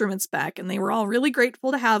stolen instruments back, and they were all really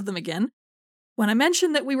grateful to have them again. When I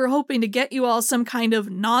mentioned that we were hoping to get you all some kind of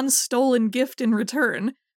non-stolen gift in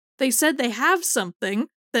return, they said they have something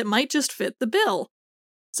that might just fit the bill.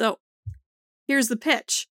 So, here's the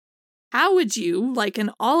pitch. How would you like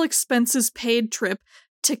an all-expenses-paid trip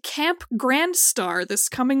to Camp Grand Star this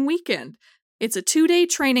coming weekend? It's a 2-day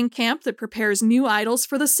training camp that prepares new idols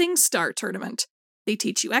for the SingStar tournament. They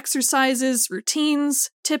teach you exercises,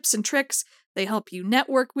 routines, tips and tricks. They help you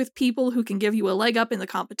network with people who can give you a leg up in the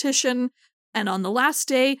competition. And on the last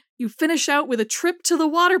day, you finish out with a trip to the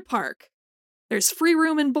water park. There's free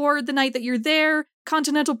room and board the night that you're there,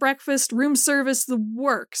 continental breakfast, room service, the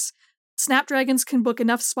works. Snapdragons can book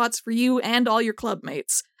enough spots for you and all your club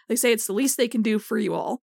mates. They say it's the least they can do for you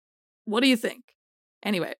all. What do you think?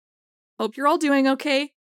 Anyway, hope you're all doing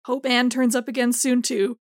okay. Hope Anne turns up again soon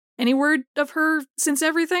too. Any word of her since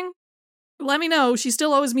everything? Let me know. She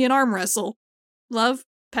still owes me an arm wrestle. Love,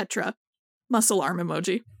 Petra. Muscle arm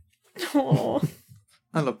emoji. Oh,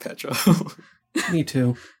 I love Petra. Me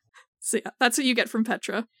too. So yeah, that's what you get from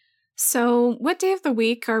Petra. So, what day of the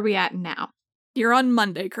week are we at now? You're on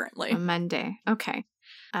Monday currently. On Monday. Okay.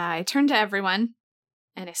 I turned to everyone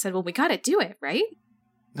and I said, well, we gotta do it, right?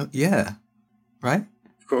 No, yeah. Right?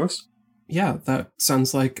 Of course. Yeah, that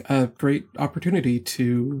sounds like a great opportunity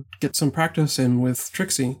to get some practice in with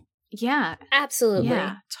Trixie. Yeah. absolutely.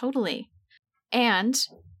 Yeah, totally. And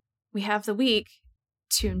we have the week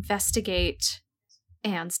to investigate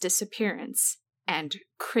Anne's disappearance and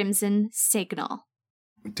Crimson Signal.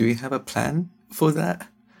 Do we have a plan for that?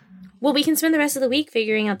 Well, we can spend the rest of the week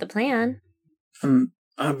figuring out the plan.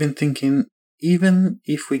 I've been thinking, even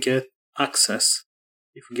if we get access,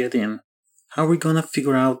 if we get in, how are we gonna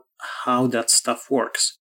figure out how that stuff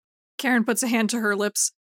works? Karen puts a hand to her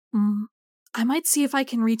lips. I might see if I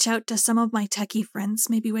can reach out to some of my techie friends.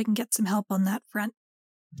 Maybe we can get some help on that front.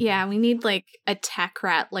 Yeah, we need like a tech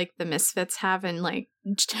rat like the Misfits have in like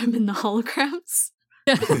Gem and the Holograms.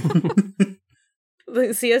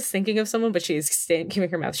 Lucia's thinking of someone, but she's keeping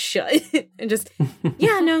her mouth shut and just,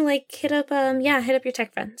 hit up your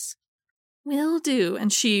tech friends. Will do.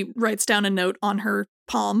 And she writes down a note on her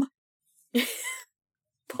palm.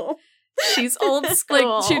 She's old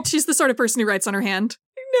school. Like she's the sort of person who writes on her hand.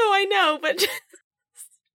 No, I know, but just...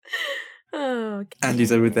 Oh, okay.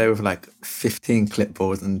 Andy's over there with like 15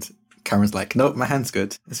 clipboards and Cameron's like, nope, my hand's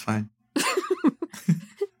good. It's fine.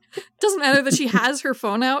 Doesn't matter that she has her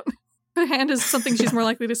phone out. Her hand is something she's more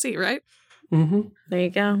likely to see, right? Mm-hmm. There you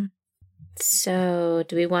go. So,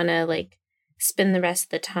 do we want to, spend the rest of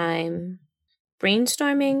the time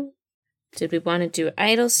brainstorming? Did we want to do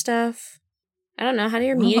idle stuff? I don't know. How do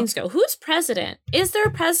your meetings go? Who's president? Is there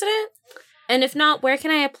a president? And if not, where can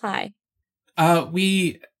I apply?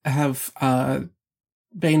 We have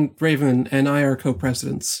Bane Raven and I are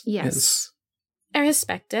co-presidents. Yes. I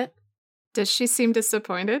respect it. Does she seem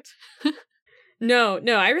disappointed? No,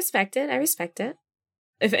 I respect it.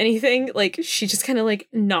 If anything, like, she just kind of, like,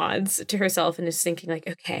 nods to herself and is thinking, like,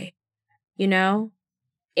 okay, you know,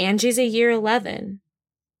 Angie's a year 11.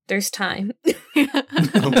 There's time.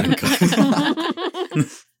 Oh my god.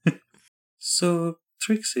 So,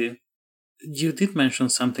 Trixie, you did mention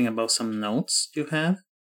something about some notes you have?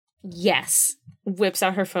 Yes. Whips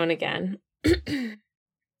out her phone again.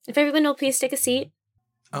 If everyone will please take a seat.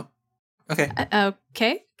 Oh, okay.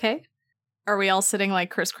 Okay. Are we all sitting like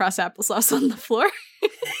crisscross applesauce on the floor?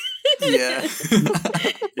 Yeah.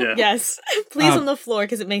 Yeah. Yes. Please on the floor,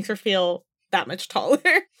 because it makes her feel that much taller.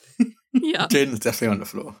 Yeah. Jaden's definitely on the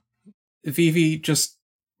floor. Vivi just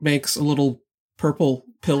makes a little purple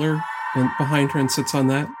pillar and behind her and sits on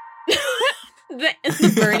that.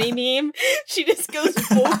 the Bernie meme. She just goes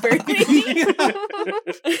full Bernie.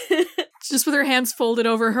 Just with her hands folded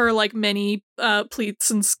over her, like, many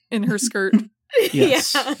pleats in her skirt.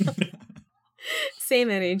 Yes. Yeah. Same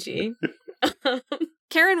energy.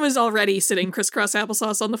 Karen was already sitting crisscross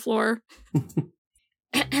applesauce on the floor.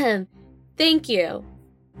 Thank you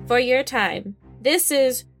for your time. This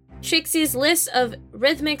is Trixie's list of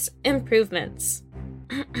rhythmics improvements.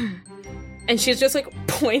 And she's just like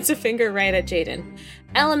points a finger right at Jaden.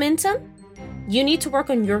 Elementum, you need to work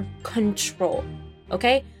on your control,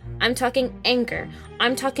 okay? I'm talking anger,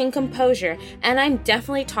 I'm talking composure, and I'm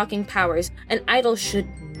definitely talking powers. An idol should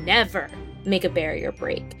never make a barrier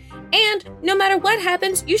break. And no matter what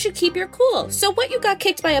happens, you should keep your cool. So what, you got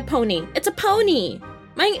kicked by a pony? It's a pony.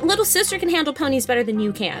 My little sister can handle ponies better than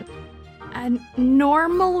you can.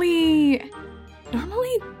 Normally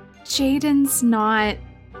Jaden's not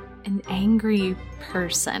an angry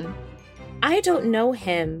person. I don't know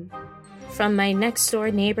him from my next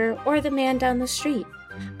door neighbor or the man down the street.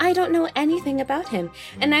 I don't know anything about him,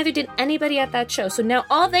 and neither did anybody at that show. So now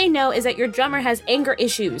all they know is that your drummer has anger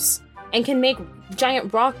issues and can make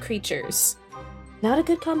giant rock creatures. Not a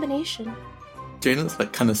good combination. Jaden's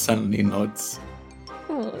like kind of silently nods.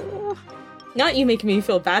 Not you making me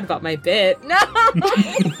feel bad about my bit. No!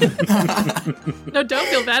 No, don't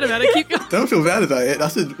feel bad about it. Keep going. Don't feel bad about it.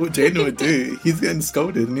 That's what Jaden would do. He's getting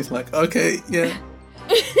scolded and he's like, okay, yeah.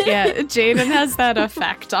 Yeah, Jaden has that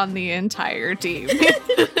effect on the entire team.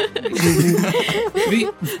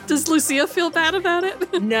 Does Lucia feel bad about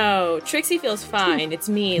it? No, Trixie feels fine. It's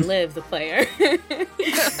me, Liv, the player.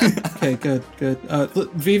 Okay, good.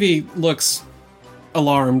 Vivi looks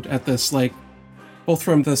alarmed at this, like, both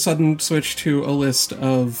from the sudden switch to a list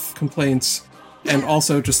of complaints and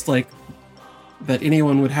also just, like, that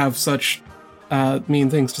anyone would have such mean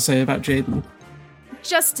things to say about Jaden.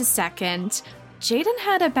 Just a second. Jaden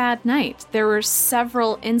had a bad night. There were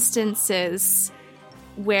several instances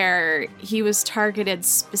where he was targeted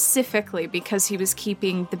specifically because he was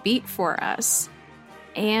keeping the beat for us.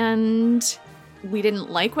 And we didn't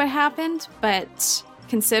like what happened, but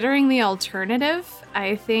considering the alternative,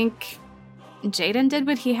 I think Jaden did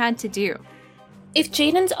what he had to do. If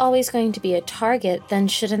Jaden's always going to be a target, then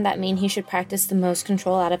shouldn't that mean he should practice the most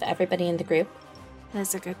control out of everybody in the group?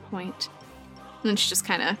 That's a good point. And then she just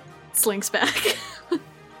kind of slinks back.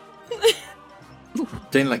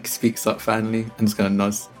 Jaden like speaks up finally and just kind of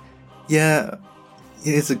nods. Yeah,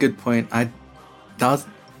 it's a good point. That was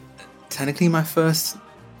technically my first,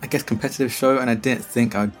 I guess, competitive show, and I didn't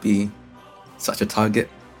think I'd be such a target.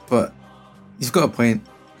 But you've got a point.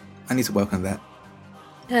 I need to work on that.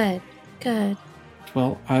 Good.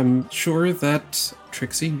 Well, I'm sure that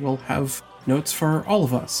Trixie will have notes for all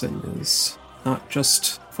of us and is not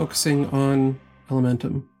just focusing on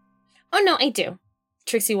Elementum. Oh, no, I do.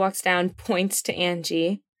 Trixie walks down, points to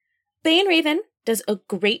Angie. Bane Raven does a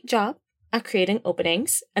great job at creating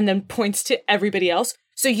openings, and then points to everybody else,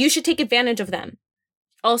 so you should take advantage of them.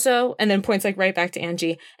 Also, and then points like right back to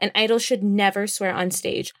Angie, an idol should never swear on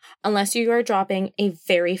stage unless you are dropping a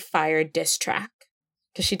very fire diss track.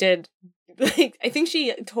 Because she did, like, I think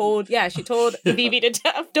she told Vivi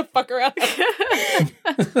to fuck her up.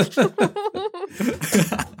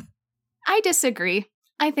 I disagree.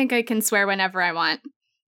 I think I can swear whenever I want.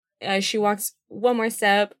 She walks one more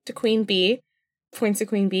step to Queen Bee, points to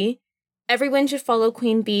Queen Bee. Everyone should follow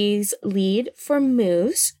Queen Bee's lead for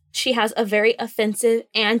moves. She has a very offensive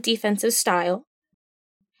and defensive style.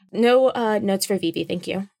 No notes for Vivi, thank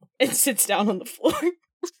you. It sits down on the floor.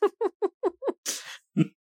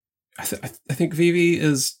 I think Vivi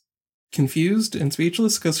is confused and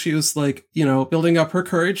speechless because she was like, building up her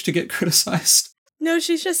courage to get criticized. No,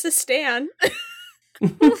 she's just a stan.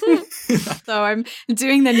 So I'm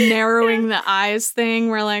doing the narrowing the eyes thing.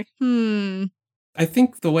 We're like, I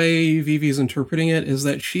think the way Vivi's interpreting it is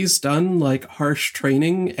that she's done like harsh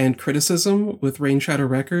training and criticism with Rain Shadow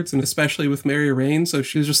Records, and especially with Mary Rain. So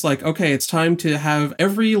she's just like, okay, it's time to have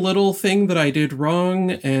every little thing that I did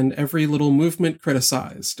wrong and every little movement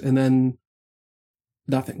criticized, and then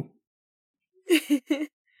nothing.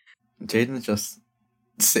 Jaden's just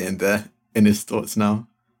sitting there in his thoughts now.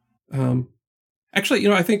 Actually,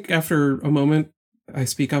 I think after a moment, I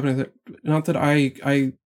speak up and I said, not that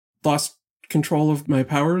I lost control of my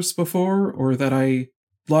powers before, or that I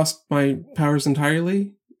lost my powers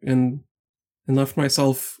entirely and left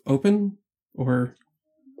myself open, or...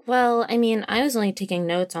 Well, I mean, I was only taking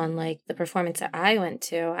notes on, like, the performance that I went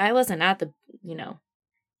to. I wasn't at the,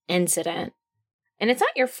 incident. And it's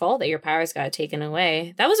not your fault that your powers got taken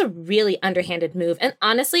away. That was a really underhanded move. And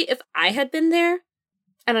honestly, if I had been there,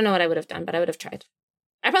 I don't know what I would have done, but I would have tried.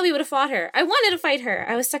 I probably would have fought her. I wanted to fight her.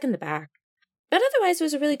 I was stuck in the back. But otherwise, it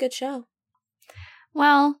was a really good show.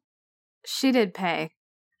 well, she did pay.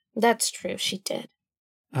 That's true. She did.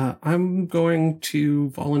 I'm going to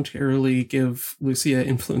voluntarily give Lucia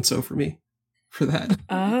influence over me for that.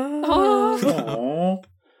 Oh.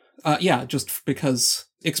 Yeah, just because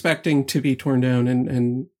expecting to be torn down,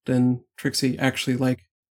 and then Trixie actually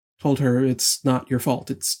told her it's not your fault.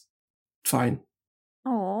 It's fine.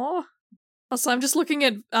 Aww. Also, I'm just looking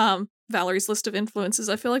at Valerie's list of influences.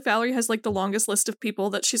 I feel like Valerie has the longest list of people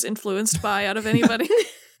that she's influenced by out of anybody.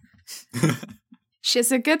 She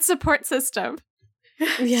has a good support system.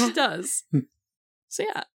 Yeah. She does. So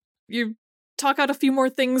yeah, you talk out a few more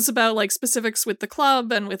things about specifics with the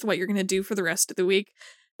club and with what you're going to do for the rest of the week.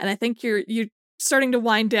 And I think you're starting to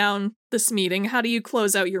wind down this meeting. How do you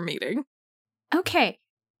close out your meeting? Okay.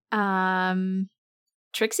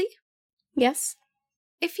 Trixie? Yes?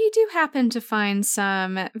 If you do happen to find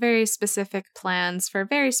some very specific plans for a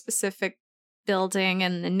very specific building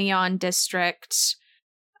in the Neon District,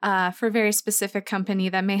 for a very specific company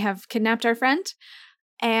that may have kidnapped our friend,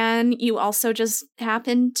 and you also just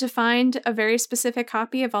happen to find a very specific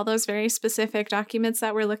copy of all those very specific documents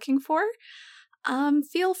that we're looking for,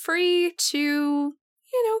 feel free to,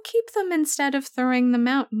 keep them instead of throwing them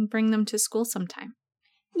out and bring them to school sometime.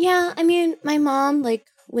 Yeah, I mean, my mom,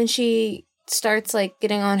 when she starts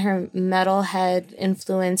getting on her metalhead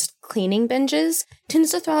influenced cleaning binges,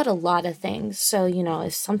 tends to throw out a lot of things. So,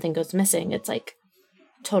 if something goes missing, it's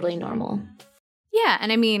totally normal. Yeah,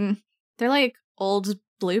 and I mean, they're old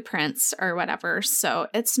blueprints or whatever, so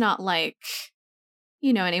it's not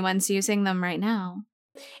anyone's using them right now.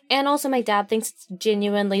 And also my dad thinks it's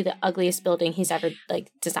genuinely the ugliest building he's ever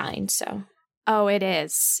designed, so. Oh, it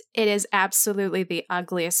is. It is absolutely the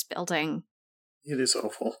ugliest building. It is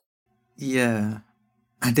awful. Yeah.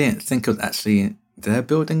 I didn't think it was actually their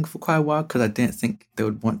building for quite a while, because I didn't think they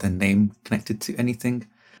would want their name connected to anything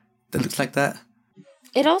that looks like that.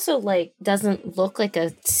 It also, doesn't look like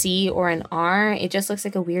a C or an R. It just looks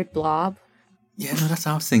like a weird blob. Yeah, no, that's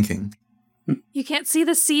what I was thinking. You can't see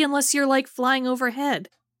the sea unless you're, flying overhead.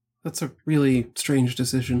 That's a really strange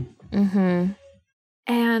decision. Mm-hmm.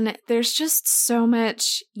 And there's just so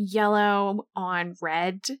much yellow on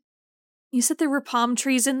red. You said there were palm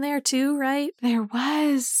trees in there, too, right? There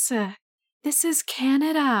was. This is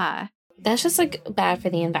Canada. That's just, bad for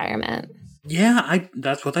the environment. Yeah,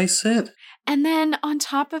 that's what I said. And then on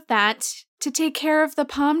top of that, to take care of the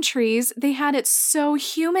palm trees, they had it so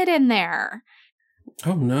humid in there.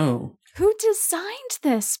 Oh, no. Who designed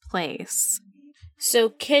this place? So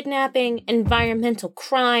kidnapping, environmental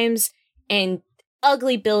crimes, and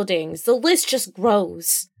ugly buildings. The list just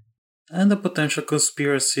grows. And a potential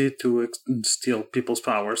conspiracy to steal people's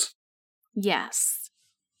powers. Yes.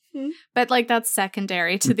 But that's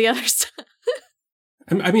secondary to the other stuff.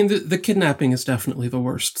 I mean, the kidnapping is definitely the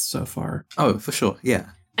worst so far. Oh, for sure, yeah.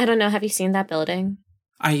 I don't know, have you seen that building?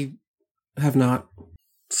 I have not.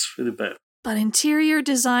 It's really bad. But interior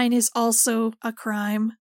design is also a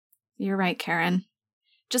crime. You're right, Karen.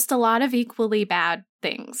 Just a lot of equally bad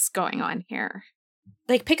things going on here.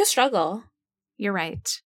 Pick a struggle. You're right.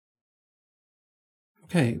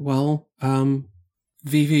 Okay, well,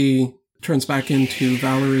 Vivi turns back into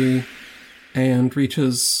Valerie and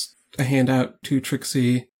reaches a hand out to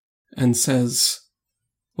Trixie and says,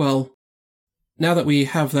 well, now that we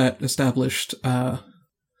have that established, I'm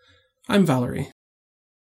Valerie.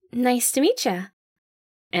 Nice to meet ya.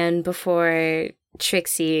 And before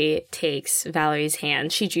Trixie takes Valerie's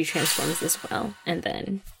hand, she transforms as well, and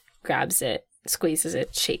then grabs it, squeezes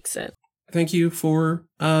it, shakes it. thank you for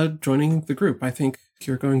joining the group. I think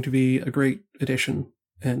you're going to be a great addition,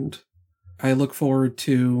 and I look forward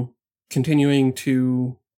to continuing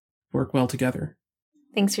to work well together.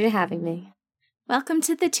 Thanks for having me. Welcome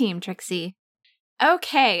to the team, Trixie.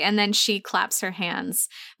 Okay, and then she claps her hands.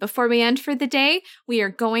 Before we end for the day, we are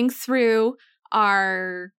going through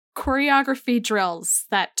our choreography drills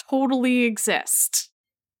that totally exist.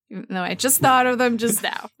 Even though I just thought of them just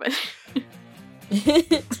now. But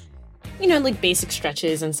you know, like basic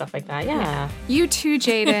stretches and stuff like that. Yeah. You too,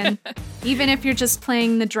 Jaden. Even if you're just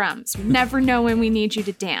playing the drums, we never know when we need you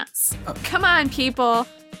to dance. Come on, people.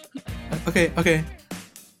 Okay.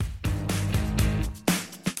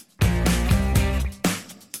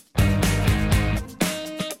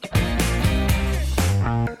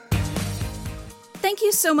 Thank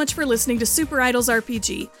you so much for listening to Super Idols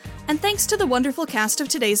RPG, and thanks to the wonderful cast of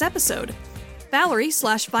today's episode.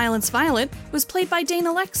 Valerie/ViolenceViolet was played by Dane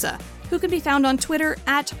Alexa, who can be found on Twitter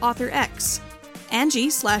 @AuthorX.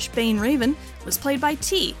 Angie/Bane Raven was played by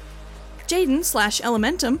T.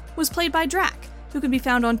 Jaden/Elementum was played by Drac, who can be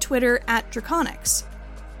found on Twitter @Draconix.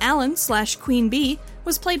 Alan/Queen Bee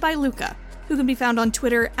was played by Luca, who can be found on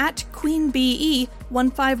Twitter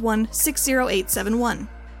 @QueenBE15160871.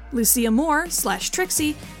 Lucia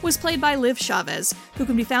Moore/Trixie was played by Liv Chavez, who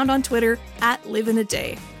can be found on Twitter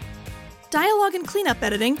 @LiveInADay. Dialogue and cleanup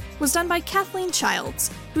editing was done by Kathleen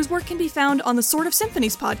Childs, whose work can be found on the Sword of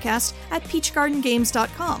Symphonies podcast at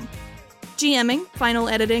peachgardengames.com. GMing, final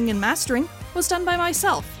editing, and mastering was done by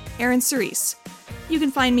myself, Aaron Cerise. You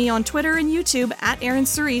can find me on Twitter and YouTube @Aaron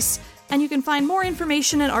Cerise, and you can find more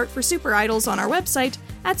information and art for Super Idols on our website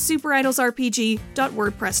at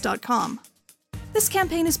superidolsrpg.wordpress.com. This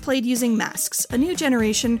campaign is played using Masks, a new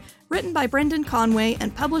generation, written by Brendan Conway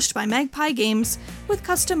and published by Magpie Games, with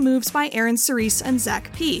custom moves by Aaron Cerise and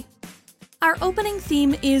Zach P. Our opening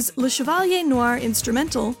theme is Le Chevalier Noir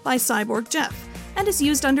Instrumental by Cyborg Jeff, and is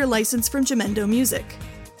used under license from Gemendo Music.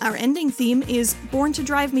 Our ending theme is Born to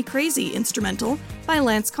Drive Me Crazy Instrumental by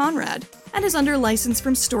Lance Conrad, and is under license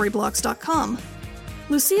from Storyblocks.com.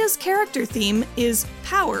 Lucia's character theme is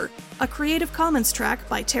Power, a Creative Commons track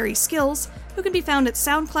by Terry Skills, who can be found at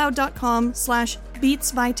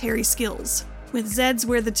soundcloud.com/Beats by Terry Skills, with Z's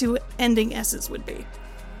where the two ending S's would be.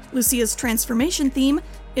 Lucia's transformation theme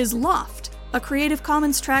is Loft, a Creative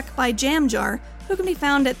Commons track by Jamjar, who can be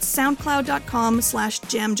found at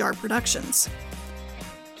soundcloud.com/JamjarProductions.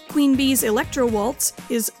 Queen Bee's Electro Waltz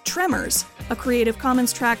is Tremors, a Creative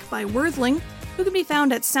Commons track by Worthling, who can be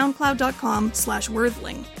found at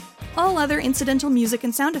soundcloud.com/Worthling. All other incidental music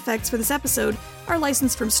and sound effects for this episode are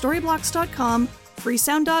licensed from Storyblocks.com,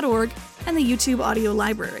 freesound.org, and the YouTube Audio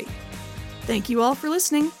Library. Thank you all for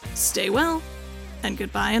listening, stay well, and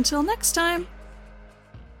goodbye until next time.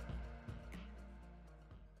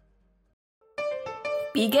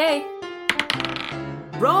 Be gay.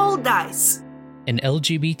 Roll dice. An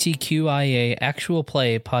LGBTQIA actual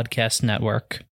play podcast network.